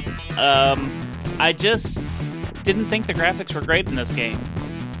 I just didn't think the graphics were great in this game.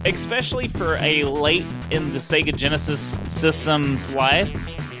 Especially for a late in the Sega Genesis system's life.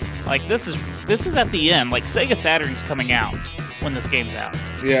 Like, this is at the end. Like, Sega Saturn's coming out when this game's out.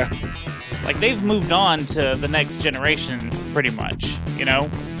 Yeah. Like, they've moved on to the next generation, pretty much,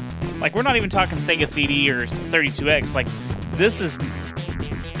 Like, we're not even talking Sega CD or 32X. Like, this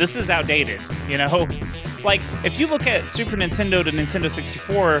is outdated, Like, if you look at Super Nintendo to Nintendo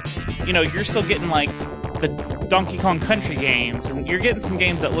 64, you're still getting, like, the Donkey Kong Country games, and you're getting some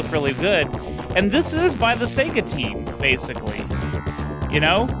games that look really good. And this is by the Sega team, basically.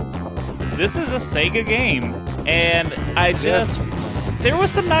 This is a Sega game. And there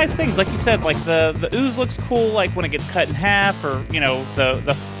was some nice things, like you said, like the ooze looks cool, like when it gets cut in half, or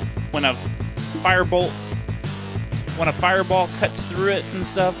when a fireball cuts through it and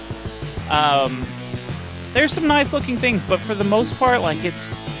stuff. There's some nice looking things, but for the most part, like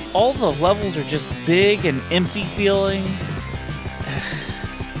all the levels are just big and empty feeling.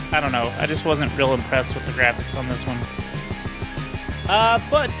 I don't know. I just wasn't real impressed with the graphics on this one.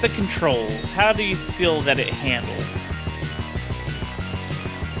 But the controls, how do you feel that it handled?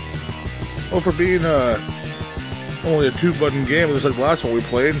 Well, for being only a 2-button game, just like the last one we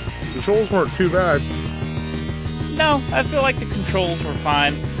played, the controls weren't too bad. No, I feel like the controls were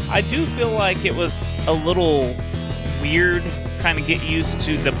fine. I do feel like it was a little weird kind of get used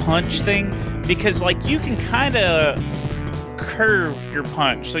to the punch thing, because like you can kind of curve your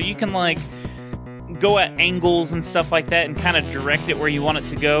punch, so you can like go at angles and stuff like that and kind of direct it where you want it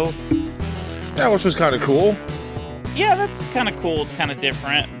to go. Yeah, which was kind of cool. Yeah, that's kind of cool. It's kind of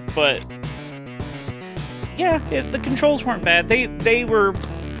different, but yeah, the controls weren't bad. They were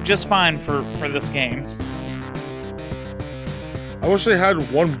just fine for this game. I wish they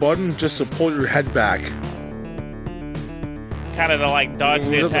had one button just to pull your head back. Kind of to like dodge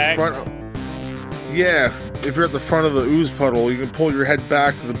the attacks. Yeah, if you're at the front of the ooze puddle, you can pull your head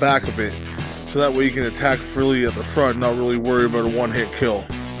back to the back of it. So that way you can attack freely at the front, not really worry about a one-hit kill.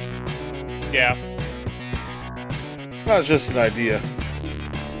 Yeah. That's just an idea.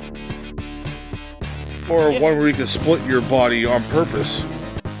 Or one where you can split your body on purpose.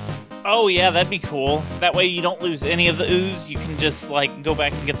 Oh yeah, that'd be cool. That way you don't lose any of the ooze. You can just like go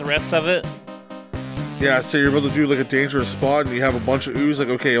back and get the rest of it. Yeah, so you're able to do like a dangerous spot and you have a bunch of ooze. Like,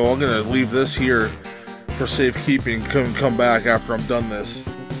 okay, well I'm gonna leave this here for safekeeping. Come back after I'm done this.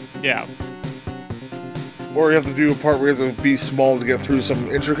 Yeah. Or you have to do a part where you have to be small to get through some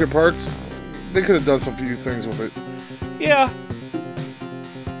intricate parts. They could have done some few things with it. Yeah.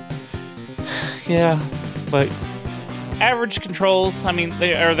 Yeah, but average controls. I mean,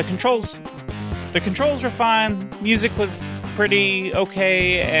 the controls were fine. Music was pretty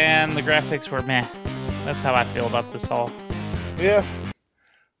okay, and the graphics were meh. That's how I feel about this all. Yeah.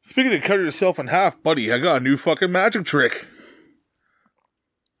 Speaking of cutting yourself in half, buddy, I got a new fucking magic trick.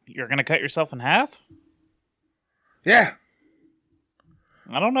 You're gonna cut yourself in half? Yeah.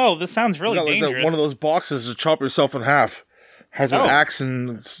 I don't know. This sounds really got, like, dangerous. one of those boxes to chop yourself in half. Has an axe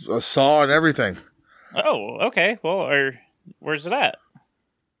and a saw and everything. Oh, okay. Well, where's it at?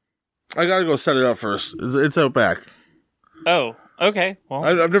 I gotta go set it up first. It's out back. Oh, okay. Well,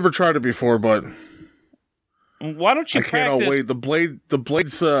 I've never tried it before, but why don't you practice? I can't wait. The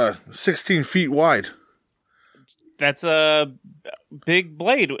blade's 16 feet wide. That's a big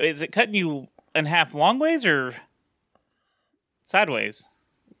blade. Is it cutting you in half long ways or sideways?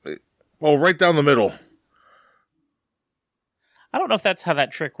 Well, right down the middle. I don't know if that's how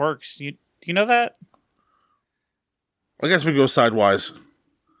that trick works. Do you know that? I guess we go sidewise.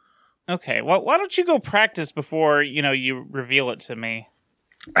 Okay. Well, why don't you go practice before you reveal it to me?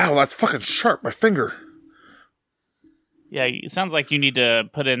 Ow, that's fucking sharp. My finger. Yeah, it sounds like you need to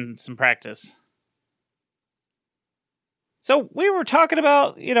put in some practice. So we were talking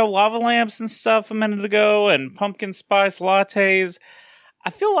about, lava lamps and stuff a minute ago and pumpkin spice lattes. I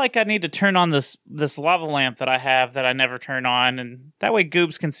feel like I need to turn on this lava lamp that I have that I never turn on, and that way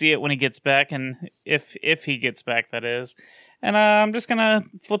Goobs can see it when he gets back, and if he gets back, that is. And I'm just going to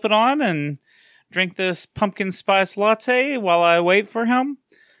flip it on and drink this pumpkin spice latte while I wait for him.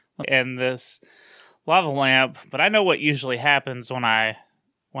 And this lava lamp, but I know what usually happens when I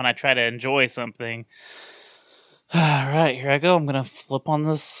try to enjoy something. All right, here I go. I'm going to flip on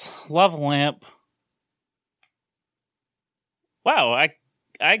this lava lamp. Wow, I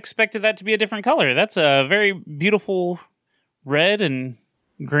expected that to be a different color. That's a very beautiful red and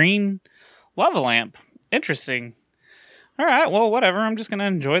green lava lamp. Interesting. All right, well, whatever. I'm just going to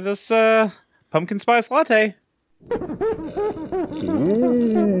enjoy this pumpkin spice latte.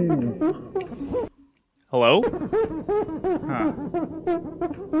 Hello? Huh.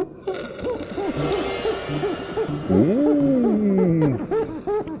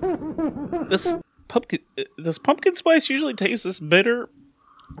 Does pumpkin spice usually taste this bitter?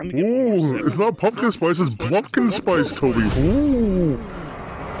 Ooh, it's not pumpkin spice, it's blumpkin spice, Toby. Ooh.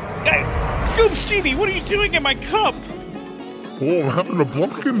 Hey, Goobs Genie, what are you doing in my cup? Oh, I'm having a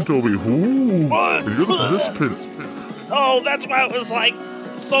blumpkin, Toby. Ooh. What? You're the participant. Oh, that's why it was like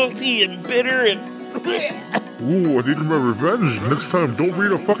salty and bitter and... Ooh, I needed my revenge. Next time, don't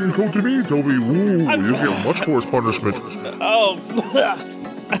read a fucking code to me, Toby. Ooh, you'll get much worse punishment. Oh,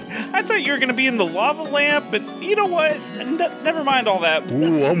 I thought you were going to be in the lava lamp, but you know what? Never mind all that.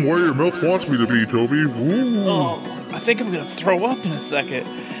 Ooh, I'm where your mouth wants me to be, Toby. Ooh. Oh, I think I'm going to throw up in a second.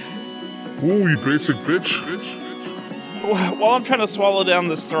 Ooh, you basic bitch. While I'm trying to swallow down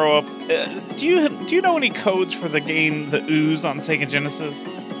this throw up, do you know any codes for the game The Ooze on Sega Genesis?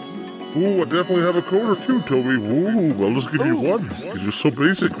 Ooh, I definitely have a code or two, Toby. Ooh, I'll just give you one, because you're so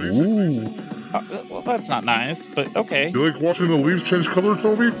basic. Ooh. Well, that's not nice, but okay. You like watching the leaves change color,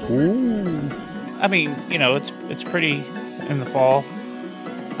 Toby? Ooh. I mean, it's pretty in the fall.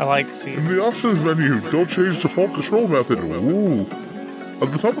 I like seeing. In the options menu, don't change default control method. Ooh.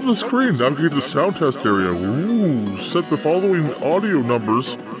 At the top of the screen, navigate the sound test area. Ooh. Set the following audio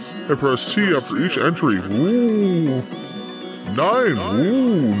numbers and press C after each entry. Ooh. 9.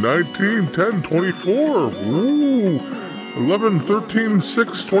 Ooh. 19, 10, 24. Ooh. 11, 13,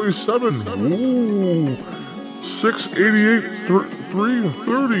 6, 27. Ooh. 6, 88, 3,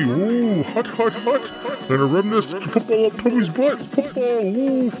 30. Ooh. Hut, hut, hut. And a reminisce football up Toby's butt. Football.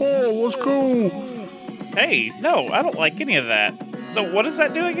 Ooh. Fall. Let's go. Hey, no, I don't like any of that. So what does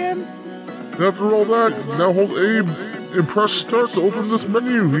that do again? After all that, now hold aim and press start to open this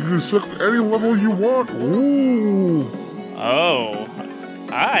menu. You can select any level you want. Ooh. Oh,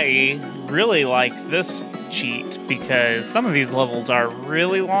 I really like this cheat because some of these levels are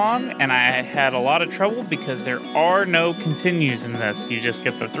really long and I had a lot of trouble because there are no continues in this. You just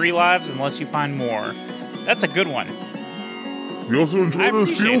get the 3 lives unless you find more. That's a good one. You also enjoy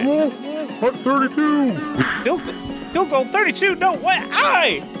this field goal? Hut 32. Field goal 32? No way!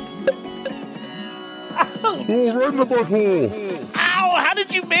 Aye! Oh, right in the butthole. Ow! How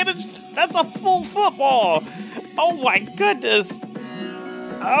did you manage? That's a full football. Oh my goodness.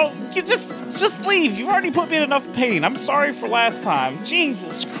 Oh, you just leave. You've already put me in enough pain. I'm sorry for last time.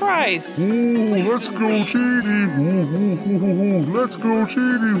 Jesus Christ. Ooh, let's go, Cheaty. Ooh, let's go,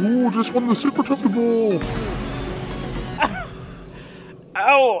 Cheaty. Ooh, just won the Super Tuffy Bowl.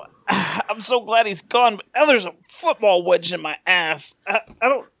 Oh, I'm so glad he's gone. But now there's a football wedged in my ass. I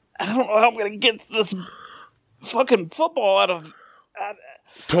don't know how I'm gonna get this fucking football out of.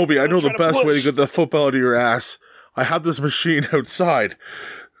 Toby, I know the best way to push. get the football out of your ass. I have this machine outside.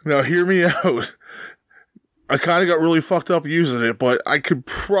 Now, hear me out. I kind of got really fucked up using it, but I could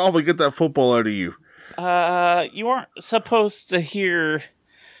probably get that football out of you. You aren't supposed to hear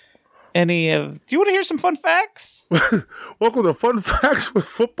Do you want to hear some fun facts? Welcome to Fun Facts with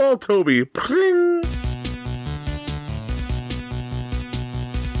Football Toby. Pring!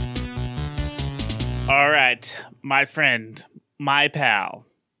 All right, my friend, my pal.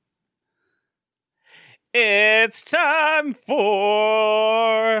 It's time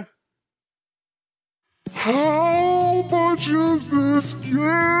for... How much is this game?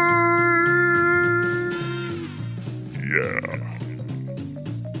 Yeah.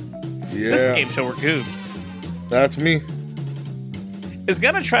 This is a game show where Goobs That's me. is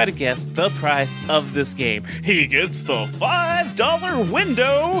going to try to guess the price of this game. He gets the $5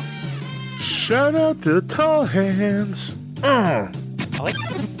 window. Shout out to Tall Hands. I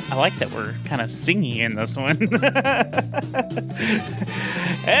like that we're kind of singy in this one.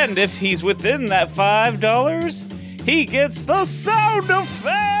 And if he's within that $5, he gets the sound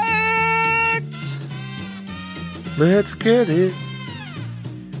effect. Let's get it.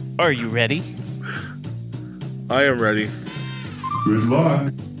 Are you ready? I am ready. Good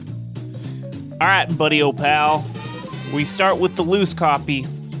luck. All right, buddy, old pal. We start with the loose copy.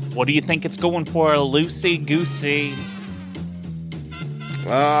 What do you think it's going for, loosey-goosey?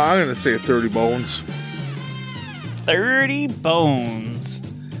 I'm going to say 30 bones. 30 bones.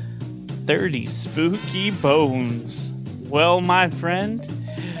 30 spooky bones. Well, my friend,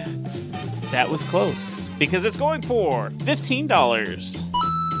 that was close. Because it's going for $15.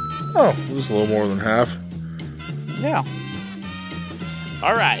 Oh, just a little more than half. Yeah.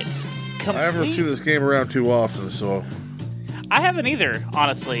 All right. I haven't seen this game around too often, so... I haven't either,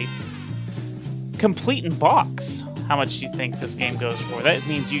 honestly. Complete in box. How much do you think this game goes for? That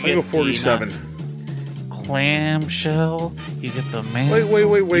means you I get go 47. the clamshell. You get the man.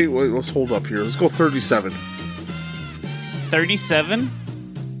 Wait. Let's hold up here. Let's go 37. 37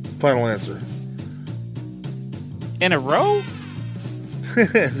 Final answer. in a row?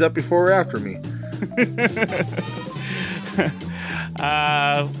 Is that before or after me?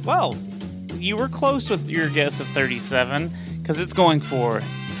 Well, you were close with your guess of 37 because it's going for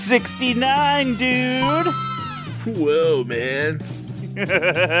 69, dude. Whoa, man.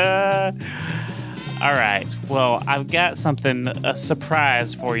 All right. Well, I've got a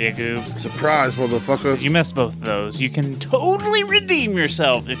surprise for you, Goobs. Surprise, motherfucker. You missed both of those. You can totally redeem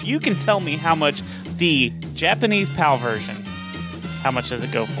yourself if you can tell me how much the Japanese PAL version, how much does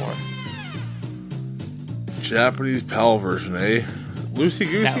it go for? Japanese PAL version, eh?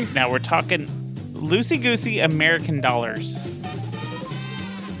 Loosey-goosey? Now we're talking loosey-goosey American dollars.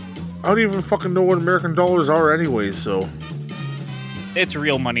 I don't even fucking know what American dollars are anyway, so... It's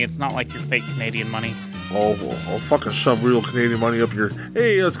real money. It's not like your fake Canadian money. Oh, well, I'll fucking shove real Canadian money up here.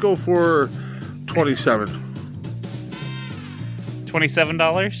 Hey, let's go for 27.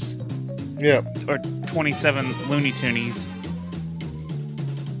 $27? Yeah. Or 27 Looney Toonies?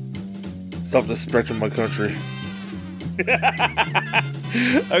 Stop disrespecting my country.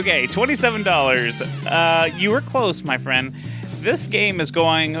 Okay, $27. You were close, my friend. This game is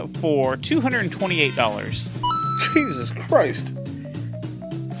going for $228. Jesus Christ.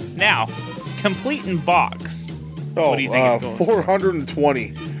 Now, complete in box. Oh, What do you think it's going for?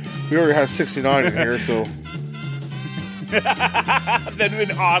 420. We already have 69 in here, so... That'd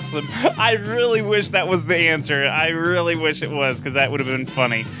been awesome. I really wish that was the answer. I really wish it was, because that would have been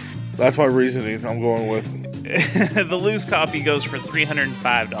funny. That's my reasoning I'm going with. The loose copy goes for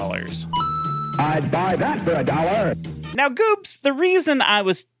 $305. I'd buy that for $1. Now, Goops, the reason I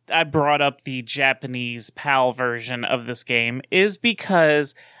brought up the Japanese PAL version of this game is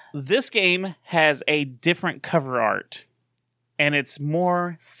because this game has a different cover art, and it's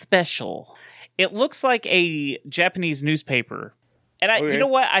more special. It looks like a Japanese newspaper. And Okay. You know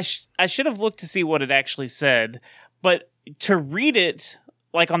what? I should have looked to see what it actually said, but to read it,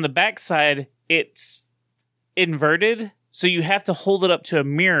 like on the backside, it's inverted, so you have to hold it up to a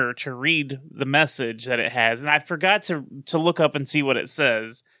mirror to read the message that it has. And I forgot to look up and see what it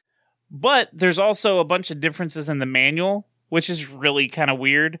says. But there's also a bunch of differences in the manual, which is really kind of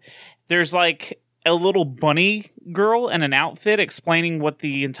weird. There's like a little bunny girl in an outfit explaining what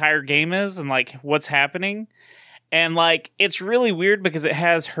the entire game is and like what's happening. And like, it's really weird because it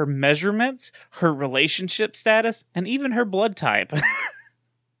has her measurements, her relationship status, and even her blood type.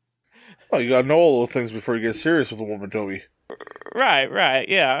 Oh, you gotta know all those things before you get serious with a woman, Toby. Right.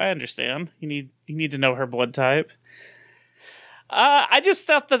 Yeah, I understand. You need to know her blood type. I just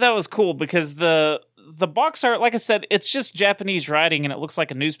thought that was cool because the box art, like I said, it's just Japanese writing and it looks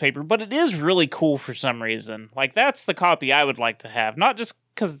like a newspaper, but it is really cool for some reason. Like, that's the copy I would like to have. Not just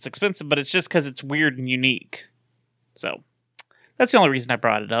because it's expensive, but it's just because it's weird and unique. So, that's the only reason I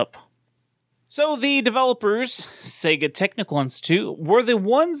brought it up. So the developers, Sega Technical Institute, were the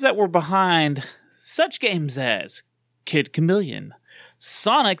ones that were behind such games as Kid Chameleon,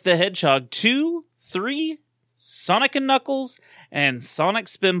 Sonic the Hedgehog 2, 3, Sonic and Knuckles, and Sonic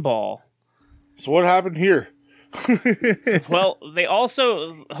Spinball. So what happened here? Well, they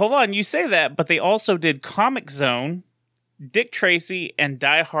also... Hold on, you say that, but they also did Comic Zone, Dick Tracy, and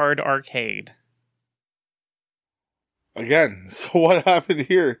Die Hard Arcade. Again, so what happened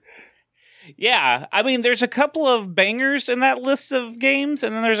here? Yeah, I mean, there's a couple of bangers in that list of games,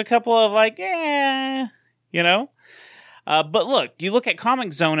 and then there's a couple of like, you know? But look, you look at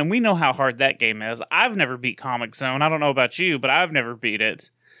Comic Zone, and we know how hard that game is. I've never beat Comic Zone. I don't know about you, but I've never beat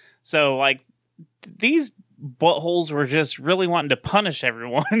it. So, like, these buttholes were just really wanting to punish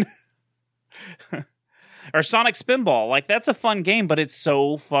everyone. Or Sonic Spinball. Like, that's a fun game, but it's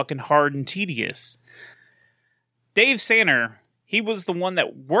so fucking hard and tedious. Dave Sanner, he was the one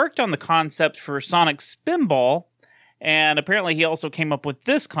that worked on the concept for Sonic Spinball, and apparently he also came up with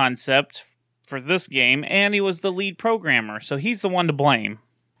this concept for this game, and he was the lead programmer, so he's the one to blame.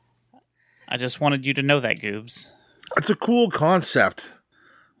 I just wanted you to know that, Goobs. It's a cool concept.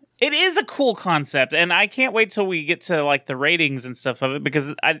 It is a cool concept, and I can't wait till we get to like the ratings and stuff of it,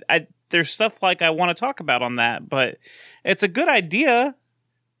 because I there's stuff like I want to talk about on that, but it's a good idea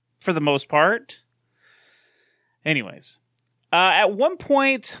for the most part. Anyways. At one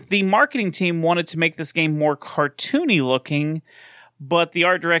point, the marketing team wanted to make this game more cartoony looking, but the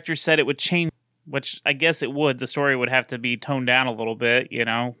art director said it would change, which I guess it would. The story would have to be toned down a little bit, you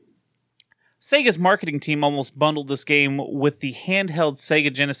know. Sega's marketing team almost bundled this game with the handheld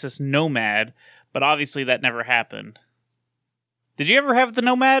Sega Genesis Nomad, but obviously that never happened. Did you ever have the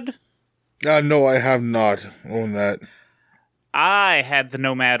Nomad? No, I have not owned that. I had the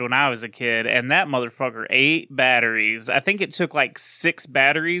Nomad when I was a kid, and that motherfucker ate batteries. I think it took like 6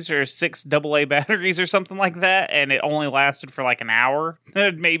 batteries or 6 AA batteries or something like that, and it only lasted for like an hour,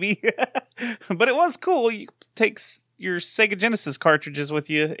 maybe. But it was cool. You take your Sega Genesis cartridges with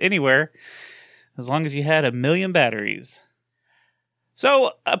you anywhere, as long as you had 1,000,000 batteries.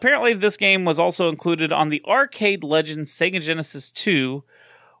 So, apparently this game was also included on the Arcade Legends Sega Genesis 2,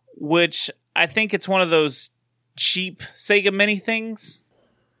 which I think it's one of those cheap Sega Mini things.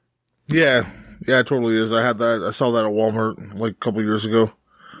 Yeah, it totally is. I had that. I saw that at Walmart like a couple years ago.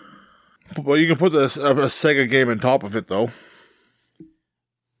 Well, you can put a Sega game on top of it, though.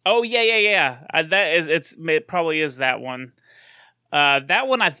 Oh yeah. It probably is that one. That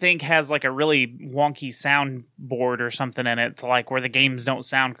one I think has like a really wonky soundboard or something in it, like where the games don't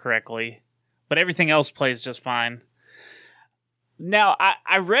sound correctly, but everything else plays just fine. Now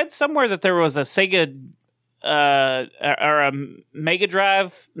I read somewhere that there was a Sega or a Mega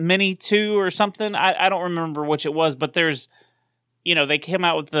Drive Mini 2 or something. I don't remember which it was, but there's, you know, they came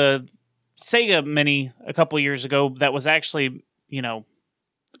out with the Sega Mini a couple years ago that was actually, you know,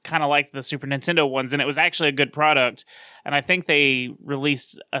 kind of like the Super Nintendo ones, and it was actually a good product. And I think they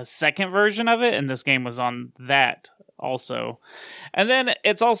released a second version of it, and this game was on that also. And then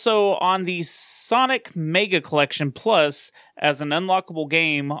it's also on the Sonic Mega Collection Plus as an unlockable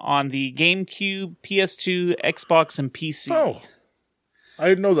game on the GameCube, PS2, Xbox, and PC. Oh, I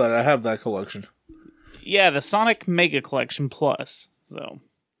didn't know that. I have that collection. Yeah, the Sonic Mega Collection Plus. So,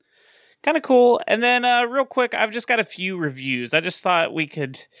 kind of cool. And then, real quick, I've just got a few reviews. I just thought we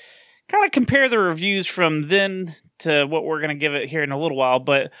could kind of compare the reviews from then to what we're going to give it here in a little while.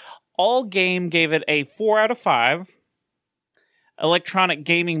 But All Game gave it a 4 out of 5. Electronic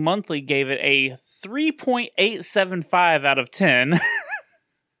Gaming Monthly gave it a 3.875 out of 10.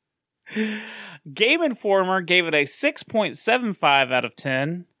 Game Informer gave it a 6.75 out of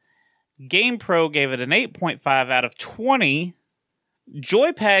 10. GamePro gave it an 8.5 out of 20.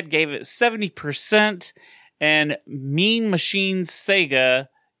 Joypad gave it 70%. And Mean Machines Sega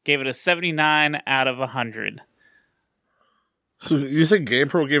gave it a 79 out of 100. So you said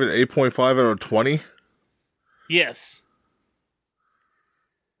GamePro gave it 8.5 out of 20? Yes.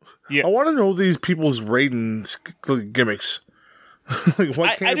 Yes. I want to know these people's rating gimmicks. Like,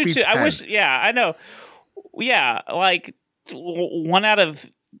 why can't I it do be too. 10? I wish. Yeah, I know. Yeah, like 1 out of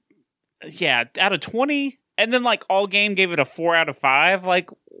out of 20, and then like All Game gave it a 4 out of 5. Like,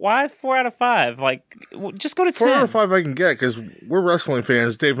 why 4 out of 5? Like, just go to 10. 4 out of 5 I can get because we're wrestling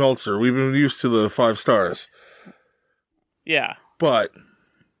fans. Dave Meltzer. We've been used to the 5 stars. Yeah, but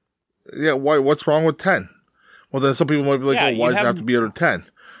yeah, why? What's wrong with 10? Well, then some people might be like, Yeah, "Oh, why you does it have to be out of 10?"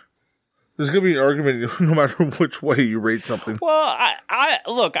 There's going to be an argument no matter which way you rate something. well, I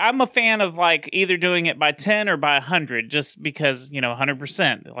look, I'm a fan of like either doing it by 10 or by 100, just because, you know,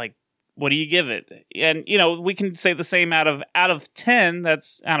 100%. Like, What do you give it? And, we can say the same out of 10.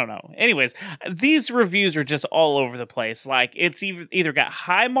 That's, I don't know. Anyways, these reviews are just all over the place. Like, it's either got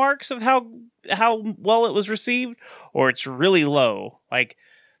high marks of how well it was received, or it's really low. Like,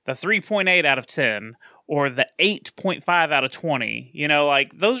 the 3.8 out of 10, or the 8.5 out of 20.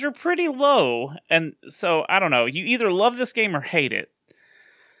 Like, those are pretty low. And so, I don't know. You either love this game or hate it.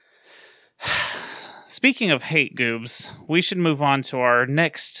 Speaking of hate, Goobs, we should move on to our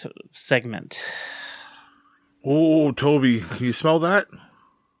next segment. Oh, Toby, can you smell that?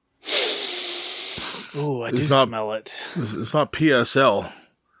 Oh, I do smell it. It's not PSL.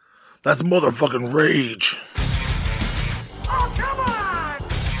 That's motherfucking rage. Oh, come on!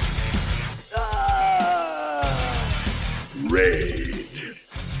 Rage.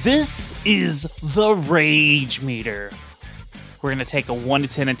 This is the Rage Meter. We're going to take a 1 to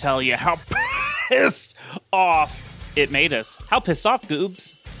 10 and tell you how pissed off it made us. How pissed off,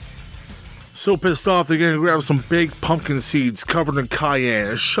 Goobs? So pissed off they're gonna grab some big pumpkin seeds covered in cayenne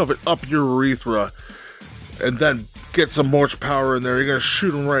and shove it up your urethra, and then get some more power in there. You're gonna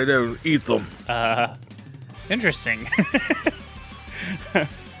shoot them right out and eat them. Interesting.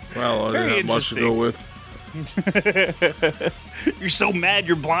 Well, I didn't have much to go with. You're so mad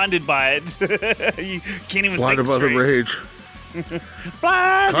you're blinded by it. You can't even Blinded think by straight. the rage.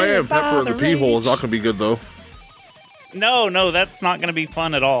 Cayenne pepper in the pea hole is not going to be good, though. No, that's not going to be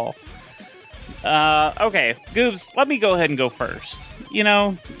fun at all. Okay, Goobs, let me go ahead and go first.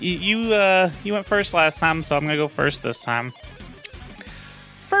 You went first last time, so I'm going to go first this time.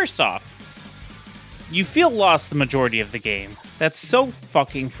 First off, you feel lost the majority of the game. That's so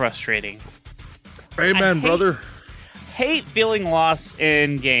fucking frustrating. Amen, brother. Hate feeling lost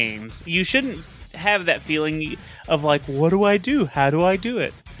in games. You shouldn't have that feeling of like, what do I do? How do I do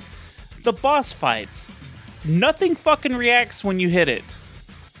it? The boss fights. Nothing fucking reacts when you hit it.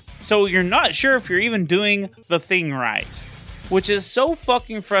 So you're not sure if you're even doing the thing right. Which is so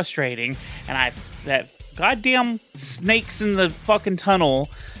fucking frustrating. And that goddamn snakes in the fucking tunnel.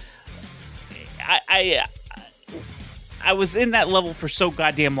 I was in that level for so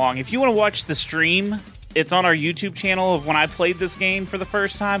goddamn long. If you want to watch the stream, it's on our YouTube channel of when I played this game for the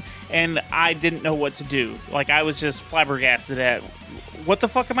first time, and I didn't know what to do. Like, I was just flabbergasted at, what the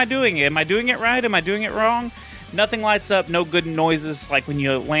fuck am I doing? Am I doing it right? Am I doing it wrong? Nothing lights up, no good noises like when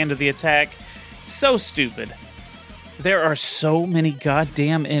you land the attack. It's so stupid. There are so many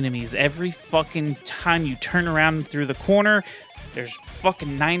goddamn enemies. Every fucking time you turn around through the corner, there's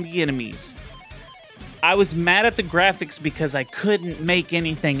fucking 90 enemies. I was mad at the graphics because I couldn't make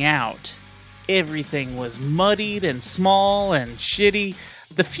anything out. Everything was muddied and small and shitty.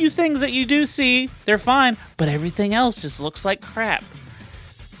 The few things that you do see, they're fine, but everything else just looks like crap.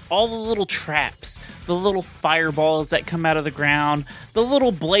 All the little traps, the little fireballs that come out of the ground, the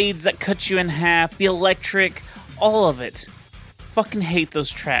little blades that cut you in half, the electric, all of it. Fucking hate those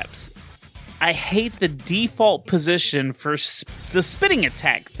traps. I hate the default position for the spitting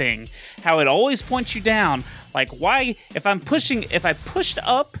attack thing. How it always points you down. Like, why, if I pushed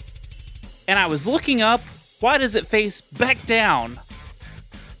up and I was looking up, why does it face back down?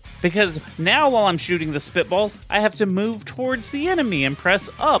 Because now while I'm shooting the spitballs, I have to move towards the enemy and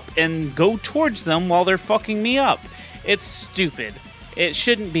press up and go towards them while they're fucking me up. It's stupid. It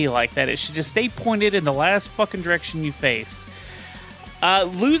shouldn't be like that. It should just stay pointed in the last fucking direction you faced.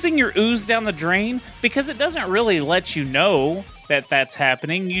 Losing your ooze down the drain, because it doesn't really let you know that that's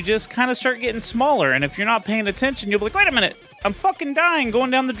happening. You just kind of start getting smaller, and if you're not paying attention, you'll be like, wait a minute, I'm fucking dying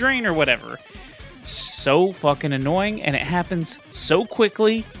going down the drain or whatever. So fucking annoying, and it happens so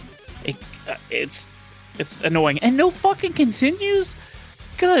quickly. It's annoying. And no fucking continues?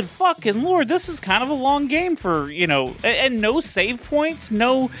 Good fucking lord, this is kind of a long game for, and no save points,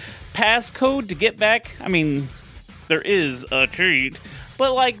 no passcode to get back. I mean, there is a treat,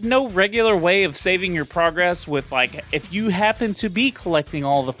 but like no regular way of saving your progress with like, if you happen to be collecting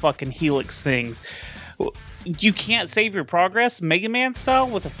all the fucking Helix things, you can't save your progress Mega Man style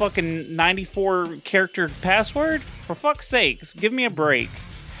with a fucking 94 character password? For fuck's sakes, give me a break.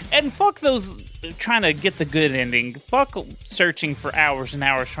 And fuck those trying to get the good ending. Fuck searching for hours and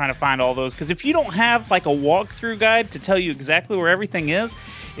hours trying to find all those. Because if you don't have like a walkthrough guide to tell you exactly where everything is,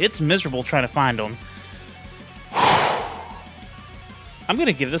 it's miserable trying to find them. I'm going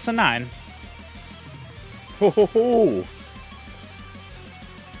to give this a 9. Ho ho ho.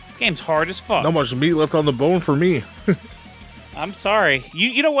 This game's hard as fuck. Not much meat left on the bone for me. I'm sorry.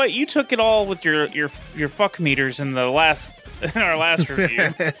 You know what? You took it all with your fuck meters in our last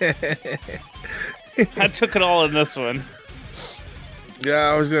review. I took it all in this one.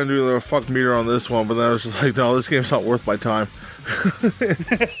 Yeah, I was going to do the fuck meter on this one, but then I was just like, no, this game's not worth my time.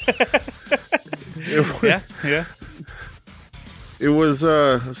 Yeah. It was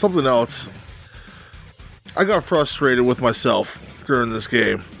something else. I got frustrated with myself during this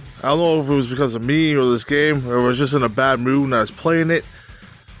game. I don't know if it was because of me or this game, or I was just in a bad mood when I was playing it.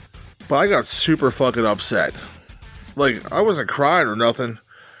 But I got super fucking upset. Like, I wasn't crying or nothing,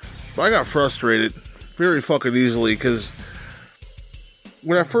 but I got frustrated very fucking easily because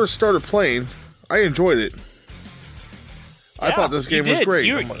when I first started playing, I enjoyed it. I thought this game was great.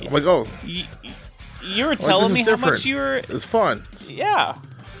 I'm like, oh. You were telling me how much you were... It's fun. Yeah.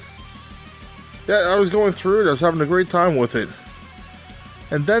 Yeah, I was going through it. I was having a great time with it.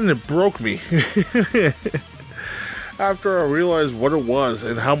 And then it broke me. After I realized what it was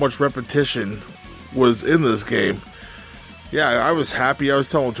and how much repetition was in this game. Yeah, I was happy. I was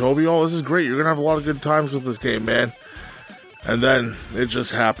telling Toby, oh, this is great. You're going to have a lot of good times with this game, man. And then it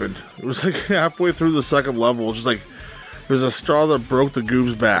just happened. It was like halfway through the second level. Just like, there's a straw that broke the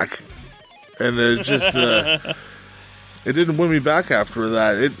goob's back. And it just, it didn't win me back after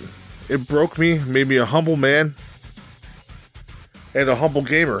that. It broke me, made me a humble man. And a humble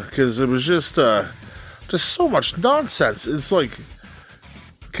gamer. Because it was just so much nonsense. It's like,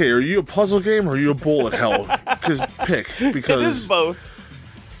 okay, are you a puzzle game or are you a bullet hell? Because pick. Because it is both.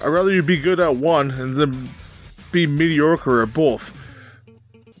 I'd rather you be good at one and then be mediocre at both.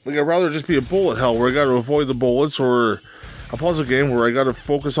 Like, I'd rather just be a bullet hell where I got to avoid the bullets, or a puzzle game where I got to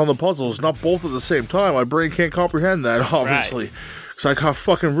focus on the puzzles, not both at the same time. My brain can't comprehend that, obviously. Because I got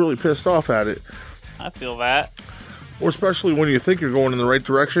fucking really pissed off at it. I feel that. Or especially when you think you're going in the right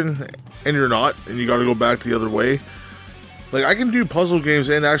direction and you're not, and you got to go back the other way. Like, I can do puzzle games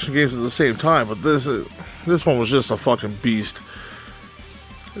and action games at the same time, but this one was just a fucking beast.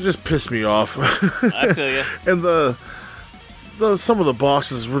 It just pissed me off. I feel you. And some of the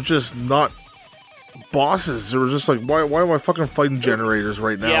bosses were just not bosses. They were just like, why am I fucking fighting generators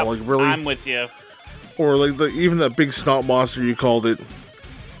right now? Yeah, like, really? I'm with you. Or like even that big snot monster you called it.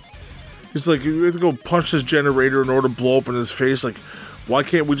 It's like, you have to go punch this generator in order to blow up in his face. Like, why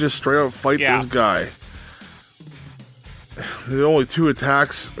can't we just straight up fight this guy? The only 2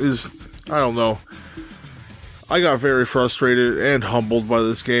 attacks is, I don't know. I got very frustrated and humbled by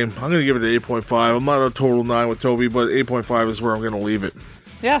this game. I'm going to give it an 8.5. I'm not a total 9 with Toby, but 8.5 is where I'm going to leave it.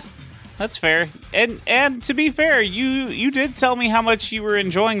 Yeah, that's fair. And to be fair, you did tell me how much you were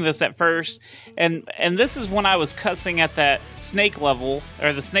enjoying this at first. And this is when I was cussing at that snake level,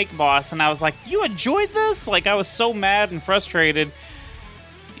 or the snake boss, and I was like, you enjoyed this? Like, I was so mad and frustrated.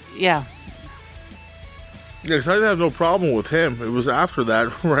 Yeah. Yeah, because I didn't have no problem with him. It was after that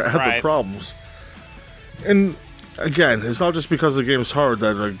where I had the problems. And again, it's not just because the game's hard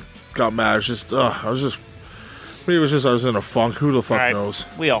that I got mad. It's just, I was in a funk. Who the fuck knows?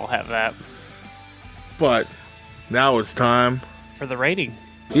 We all have that. But now it's time for the rating.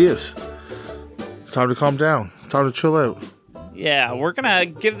 Yes. It's time to calm down. It's time to chill out. Yeah, we're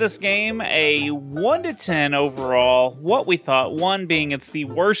going to give this game a 1 to 10 overall. What we thought, 1 being it's the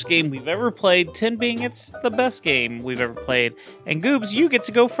worst game we've ever played, 10 being it's the best game we've ever played. And Goobs, you get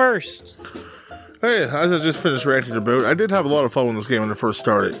to go first. Hey, as I just finished ranting about, I did have a lot of fun with this game when it first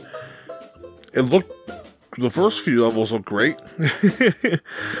started. The first few levels looked great.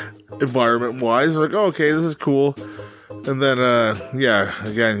 Environment-wise, like, oh, okay, this is cool. And then,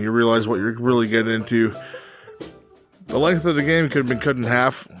 again, you realize what you're really getting into. The length of the game could have been cut in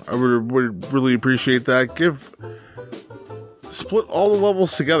half. I would really appreciate that. Split all the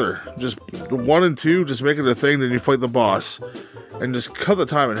levels together. Just 1 and 2, just make it a thing, then you fight the boss. And just cut the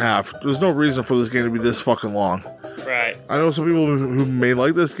time in half. There's no reason for this game to be this fucking long. Right. I know some people who may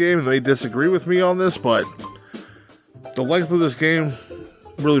like this game and they disagree with me on this, but the length of this game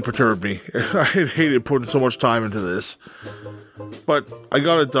really perturbed me. I hated putting so much time into this. But I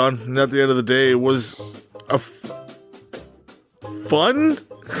got it done, and at the end of the day, it was a fun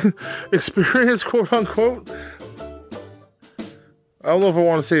experience, quote unquote. I don't know if I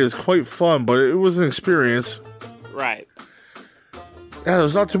want to say it was quite fun, but it was an experience. Right. Yeah,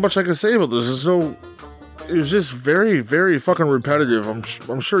 there's not too much I can say about this. It was just very, very fucking repetitive.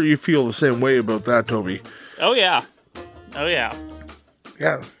 I'm sure you feel the same way about that, Toby. Oh, yeah. Yeah.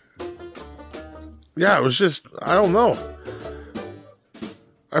 Yeah, it was just, I don't know.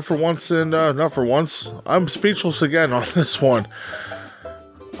 I'm speechless again on this one.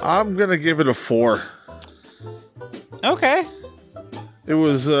 I'm gonna give it a 4. Okay. It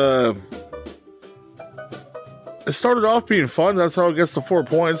was, it started off being fun. That's how it gets to 4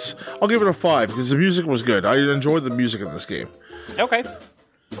 points. I'll give it a 5 because the music was good. I enjoyed the music in this game. Okay.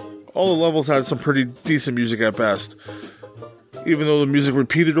 All the levels had some pretty decent music at best. Even though the music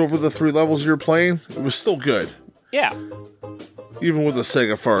repeated over the 3 levels you're playing, it was still good. Yeah. Even with the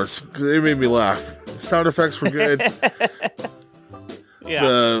SEGA farts, because it made me laugh. Sound effects were good.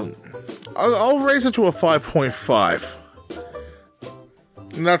 Yeah. I'll raise it to a 5.5.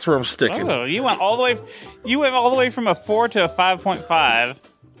 And that's where I'm sticking. Oh, you went all the way. You went all the way from a 4 to a 5.5.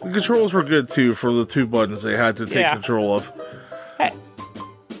 The controls were good too for the 2 buttons they had to take control of.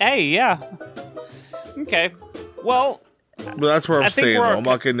 Hey, yeah. Okay. Well, but that's where I'm staying. Though. I'm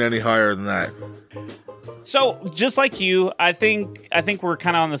not getting any higher than that. So, just like you, I think we're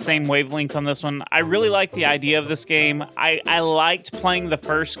kind of on the same wavelength on this one. I really like the idea of this game. I liked playing the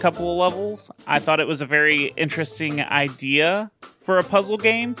first couple of levels. I thought it was a very interesting idea for a puzzle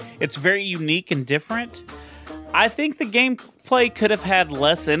game. It's very unique and different. I think the gameplay could have had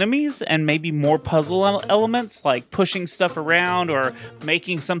less enemies and maybe more puzzle elements, like pushing stuff around or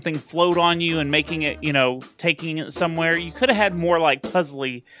making something float on you and making it, taking it somewhere. You could have had more like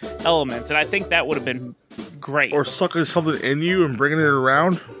puzzly elements, and I think that would have been great. Or sucking something in you and bringing it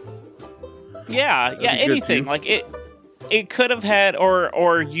around. Yeah, anything. Like it could have had,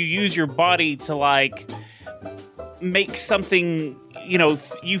 or you use your body to like make something.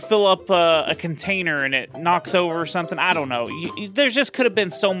 You fill up a container and it knocks over something. I don't know. There just could have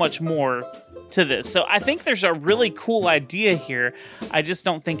been so much more to this. So I think there's a really cool idea here. I just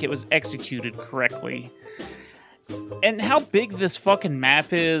don't think it was executed correctly. And how big this fucking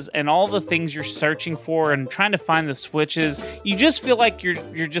map is and all the things you're searching for and trying to find the switches, you just feel like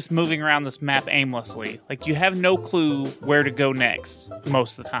you're just moving around this map aimlessly. Like you have no clue where to go next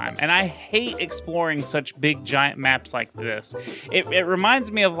most of the time. And I hate exploring such big giant maps like this. It reminds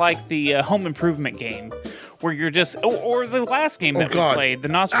me of like the Home Improvement game where you're just or the last game that we played, the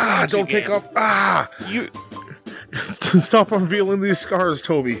Nosferatu don't game. Take off. You stop unveiling these scars,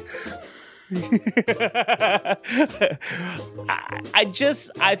 Toby. I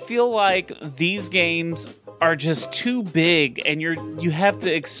feel like these games are just too big and you have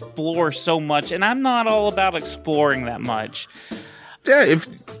to explore so much, and I'm not all about exploring that much. Yeah, if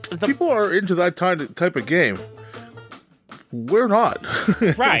people are into that type of game, we're not.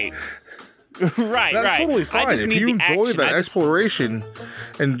 Right. That's totally fine. If you enjoy that exploration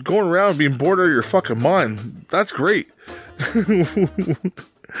and going around being bored out of your fucking mind, that's great.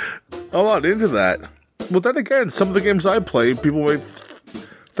 I'm not into that. But then again, some of the games I play, people might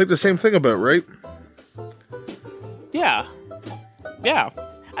think the same thing about, right? Yeah.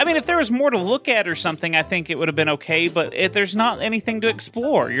 I mean, if there was more to look at or something, I think it would have been okay, but there's not anything to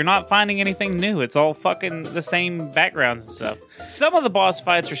explore. You're not finding anything new. It's all fucking the same backgrounds and stuff. Some of the boss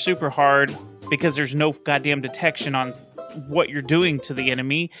fights are super hard because there's no goddamn detection on what you're doing to the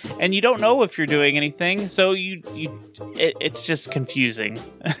enemy, and you don't know if you're doing anything, so it's just confusing.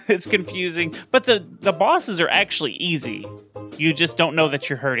 It's confusing, but the bosses are actually easy. You just don't know that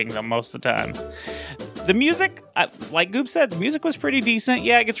you're hurting them most of the time. The music, like Goop said, the music was pretty decent.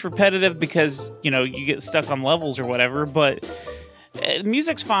 Yeah, it gets repetitive because, you get stuck on levels or whatever, but the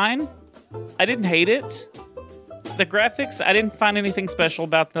music's fine. I didn't hate it. The graphics, I didn't find anything special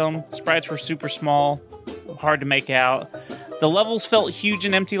about them. Sprites were super small, hard to make out. The levels felt huge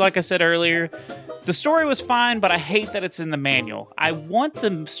and empty, like I said earlier. The story was fine, but I hate that it's in the manual. I want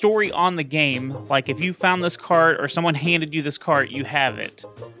the story on the game, like if you found this cart or someone handed you this cart, you have it.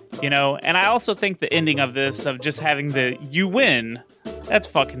 And I also think the ending of this, of just having the you win, that's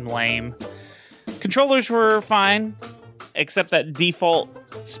fucking lame. Controllers were fine, except that default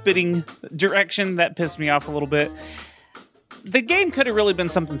spitting direction, that pissed me off a little bit. The game could have really been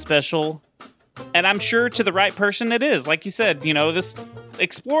something special, and I'm sure to the right person it is. Like you said, this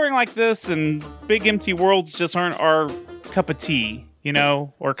exploring like this and big empty worlds just aren't our cup of tea,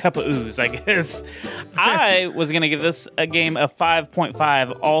 or cup of ooze, I guess. I was going to give this a game a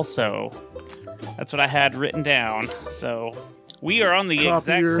 5.5 also. That's what I had written down. So we are on the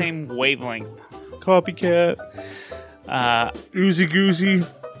exact same wavelength. Copycat. Oozy goozy.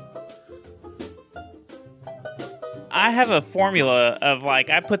 I have a formula of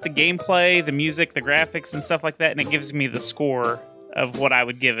I put the gameplay, the music, the graphics, and stuff like that, and it gives me the score of what I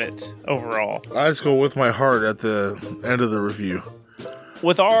would give it overall. I just go with my heart at the end of the review.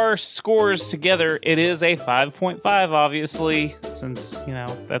 With our scores together, it is a 5.5, obviously, since,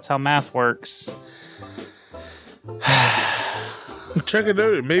 that's how math works. Check it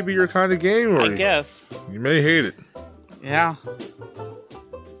out. It may be your kind of game, or I guess. You may hate it. Yeah.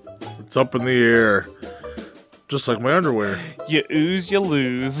 It's up in the air. Just like my underwear. You ooze, you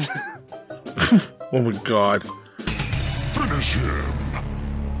lose. Oh my god. Finish him.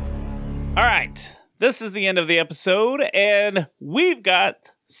 All right. This is the end of the episode, and we've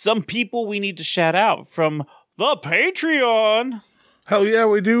got some people we need to shout out from the Patreon. Hell yeah,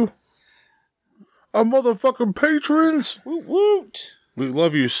 we do. Our motherfucking patrons. Woot woot. We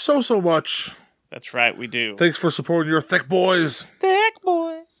love you so, so much. That's right, we do. Thanks for supporting your thick boys. Thick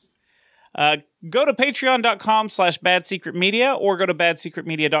boys. Go to patreon.com/badsecretmedia or go to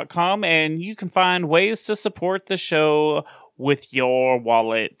badsecretmedia.com and you can find ways to support the show with your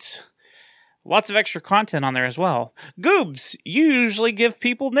wallet. Lots of extra content on there as well. Goobs, you usually give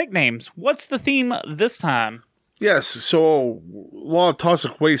people nicknames. What's the theme this time? Yes, so a lot of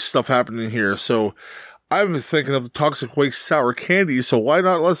toxic waste stuff happening here. So I've been thinking of the toxic waste sour candies, so why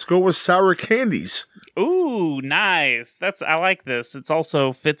not let's go with sour candies? Ooh, nice. I like this. It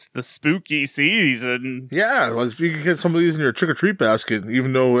also fits the spooky season. Yeah, like you can get some of these in your trick-or-treat basket,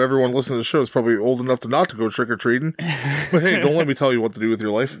 even though everyone listening to the show is probably old enough to not to go trick-or-treating. But hey, don't let me tell you what to do with your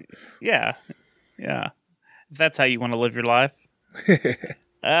life. Yeah. If that's how you want to live your life.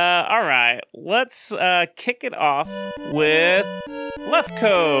 All right. Let's kick it off with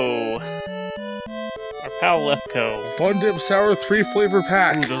Lefko. Our pal Lefko. Fun Dip Sour 3-flavor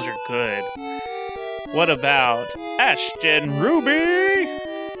pack. Ooh, those are good. What about Ashton Ruby?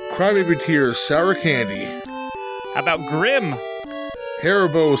 Crybaby Tears Sour Candy. How about Grim?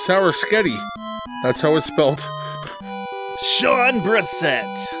 Haribo Sour Sketty. That's how it's spelled. Sean Brissett.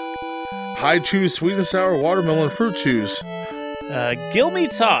 High Chews Sweet and Sour Watermelon Fruit Chews. Gilmy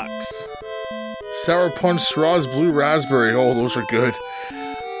Talks. Sour Punch Straws Blue Raspberry. Oh, those are good.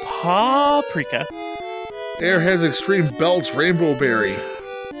 Paprika. Airheads Extreme Belts Rainbow Berry.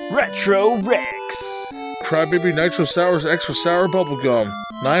 Retro Rex. Crybaby Nitro Sours Extra Sour Bubblegum.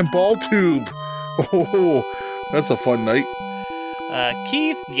 9-ball tube. Oh, that's a fun night.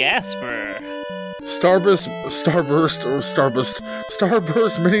 Keith Gasper. Starburst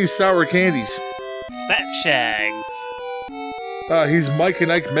Mini Sour Candies. Fat Shags. He's Mike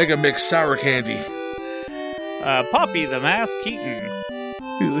and Ike Mega Mix Sour Candy. Poppy the Mask Keaton.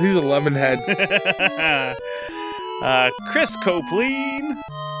 He's a lemon head. Chris Copleen.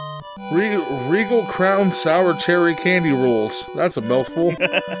 Regal Crown Sour Cherry Candy Rolls. That's a mouthful.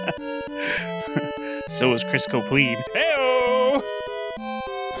 So is Chris Copleen. Hey-o!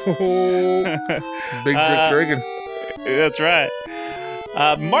 Oh, Big Dick Dragon. That's right.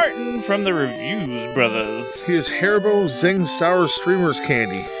 Martin from the Reviews Brothers. He is Haribo Zing Sour Streamers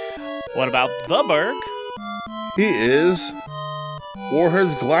Candy. What about The Berg? He is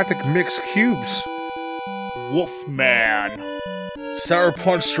Warhead's Galactic Mix Cubes. Wolfman. Sour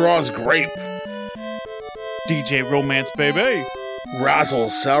Punch Straws Grape. DJ Romance Baby. Razzle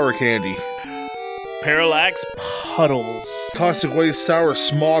Sour Candy. Parallax Puddles. Toxic Waste Sour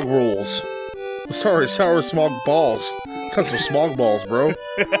Smog Rolls. Sorry, Sour Smog Balls. Cut some smog balls, bro.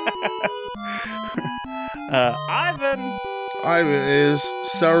 Ivan. Ivan is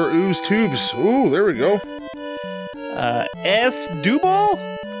Sour Ooze Tubes. Ooh, there we go. S. Dubal.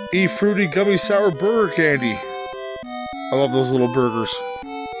 E Fruity Gummy Sour Burger Candy. I love those little burgers.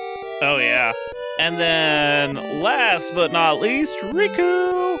 Oh, yeah. And then, last but not least,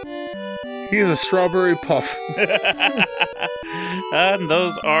 Riku. He is a Strawberry Puff. And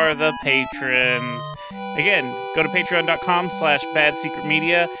those are the patrons. Again, go to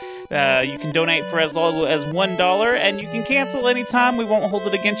patreon.com/badsecretmedia. You can donate for as low as $1, and you can cancel anytime. We won't hold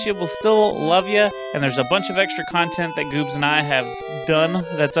it against you. We'll still love you. And there's a bunch of extra content that Goobs and I have done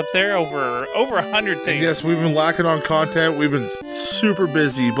that's up there, over 100 things. Yes, we've been lacking on content. We've been super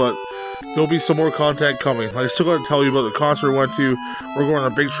busy, but there'll be some more content coming. I still got to tell you about the concert I went to. We're going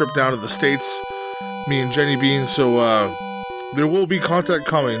on a big trip down to the States, me and Jenny Bean, so there will be content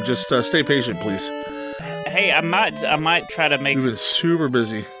coming. Just stay patient, please. Hey, I might try to make... We've been super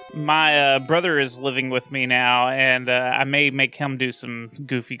busy. My brother is living with me now, and I may make him do some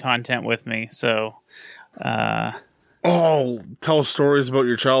goofy content with me, so... tell stories about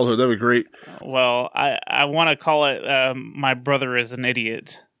your childhood. That'd be great. Well, I want to call it My Brother is an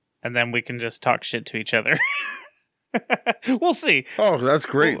Idiot, and then we can just talk shit to each other. We'll see. Oh, that's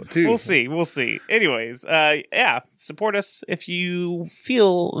great, too. We'll see. Anyways, support us if you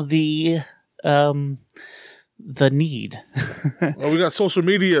feel the need. Well, we got social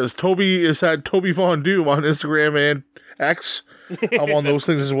medias. Toby is at Toby Fondue on Instagram and X. I'm on those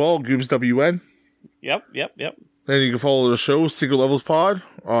things as well. Goobs WN. Yep. Then you can follow the show, Secret Levels Pod,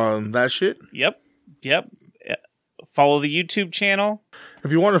 on that shit. Yep. Follow the YouTube channel.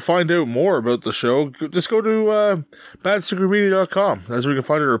 If you want to find out more about the show, just go to badsecretmedia.com. That's where you can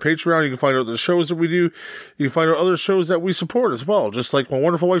find out our Patreon. You can find out the shows that we do. You can find out other shows that we support as well. Just like my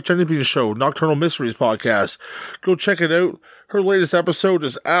wonderful wife, Jenny Bean's show, Nocturnal Mysteries Podcast. Go check it out. Her latest episode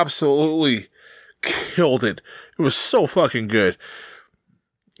just absolutely killed it. It was so fucking good.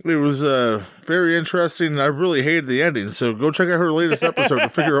 It was very interesting, and I really hated the ending. So go check out her latest episode to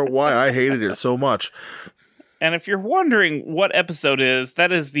figure out why I hated it so much. And if you're wondering what episode is,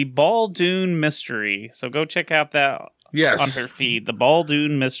 that is the Baldoon Mystery. So go check out that on her feed, the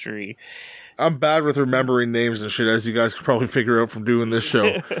Baldoon Mystery. I'm bad with remembering names and shit, as you guys could probably figure out from doing this show.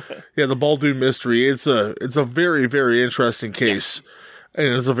 Yeah, the Baldoon Mystery. It's a very, very interesting case. Yeah. And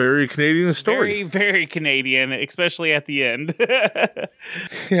it's a very Canadian story. Very, very Canadian, especially at the end.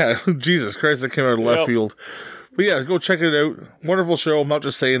 Yeah, Jesus Christ, that came out of left field. But yeah, go check it out. Wonderful show. I'm not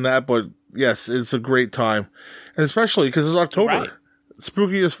just saying that, but yes, it's a great time. And especially because it's October. Right. It's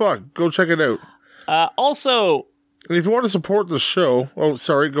spooky as fuck. Go check it out. Also... And if you want to support the show... Oh,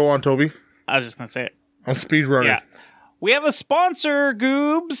 sorry. Go on, Toby. I was just going to say it. I'm speedrunning. Yeah. We have a sponsor,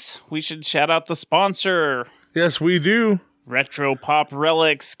 Goobs. We should shout out the sponsor. Yes, we do. Retro Pop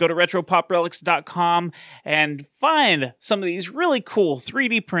Relics. Go to retropoprelics.com and find some of these really cool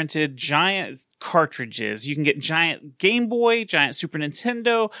 3D printed giant cartridges. You can get giant Game Boy, giant Super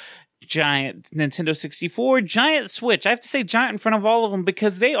Nintendo, giant Nintendo 64, giant Switch. I have to say giant in front of all of them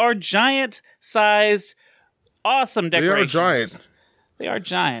because they are giant sized, awesome decorations. They are giant. They are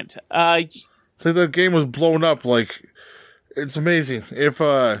giant. So the game was blown up. Like, it's amazing.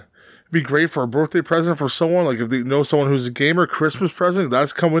 It'd be great for a birthday present for someone. Like, if they know someone who's a gamer, Christmas present,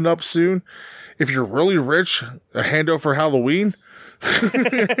 that's coming up soon. If you're really rich, a handout for Halloween.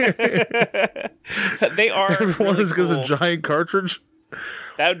 They are. Everyone really is cool. a giant cartridge.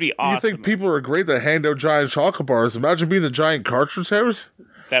 That would be awesome. You think people are great that hand out giant chocolate bars? Imagine being the giant cartridge house.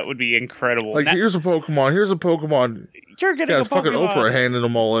 That would be incredible. Like, here's a Pokemon. Here's a Pokemon. You're getting it's fucking Oprah handing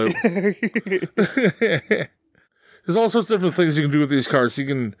them all out. There's all sorts of different things you can do with these cards. You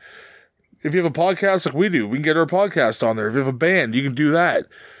can, if you have a podcast like we do, we can get our podcast on there. If you have a band, you can do that.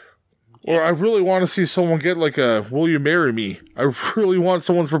 Or I really want to see someone get like a "Will you marry me?" I really want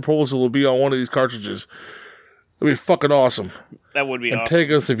someone's proposal to be on one of these cartridges. That'd be fucking awesome. That would be awesome. And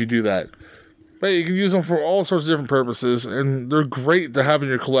tag us if you do that. But you can use them for all sorts of different purposes, and they're great to have in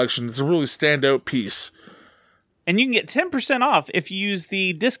your collection. It's a really standout piece. And you can get 10% off if you use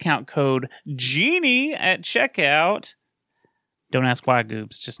the discount code GENIE at checkout. Don't ask why,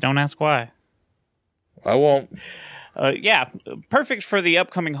 Goobs. Just don't ask why. I won't. Yeah, perfect for the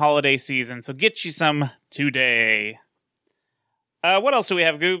upcoming holiday season, so get you some today. What else do we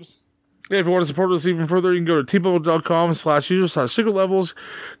have, Goobs? Yeah, if you want to support us even further, you can go to tpublic.com/user/secret-levels.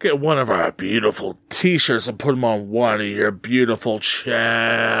 Get one of our beautiful t-shirts and put them on one of your beautiful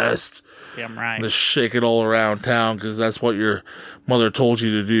chests. Damn right. And just shake it all around town, because that's what your mother told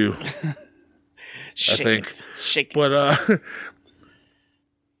you to do. Shake I think. It. Shake it. But,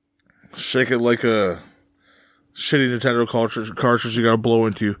 shake it like a shitty Nintendo cartridge you gotta blow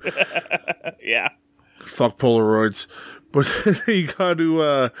into. Yeah. Fuck Polaroids. But you got to,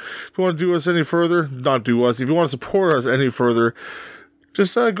 if you want to do us any further, not do us. If you want to support us any further,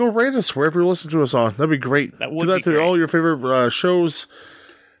 just go rate us wherever you listen to us on. That'd be great. That would do that be to great. all your favorite shows.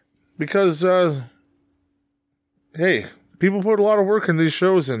 Because, hey, people put a lot of work in these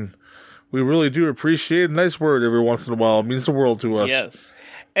shows, and we really do appreciate a nice word every once in a while. It means the world to us. Yes.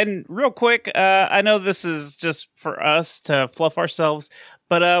 And real quick, I know this is just for us to fluff ourselves,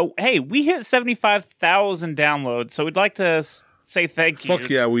 but hey, we hit 75,000 downloads, so we'd like to say thank you. Fuck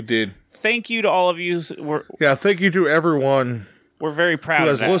yeah, we did. Thank you to all of you. Thank you to everyone. We're very proud who of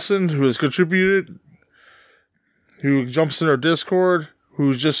has that. listened, who has contributed, who jumps in our Discord,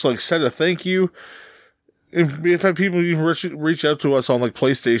 who's just like said a thank you. And we've had people even reach out to us on like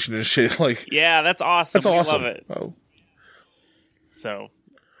PlayStation and shit. Like, yeah, that's awesome. That's awesome. We love it. Oh. So.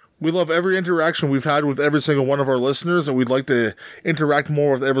 We love every interaction we've had with every single one of our listeners, and we'd like to interact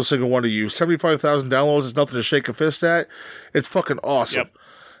more with every single one of you. 75,000 downloads is nothing to shake a fist at. It's fucking awesome. Yep.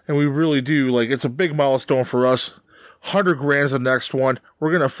 And we really do. Like, it's a big milestone for us. 100 grand's the next one. We're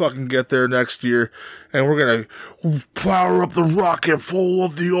going to fucking get there next year, and we're going to power up the rocket full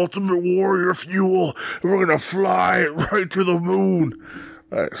of the Ultimate Warrior fuel, and we're going to fly it right to the moon.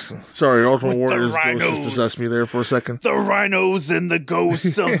 Sorry, Ultimate Warrior's ghost possessed me there for a second. The rhinos and the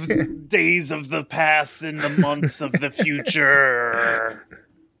ghosts of days of the past and the months of the future.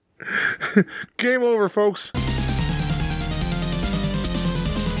 Game over, folks.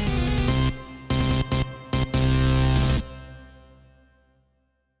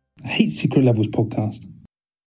 I hate Secret Levels podcast.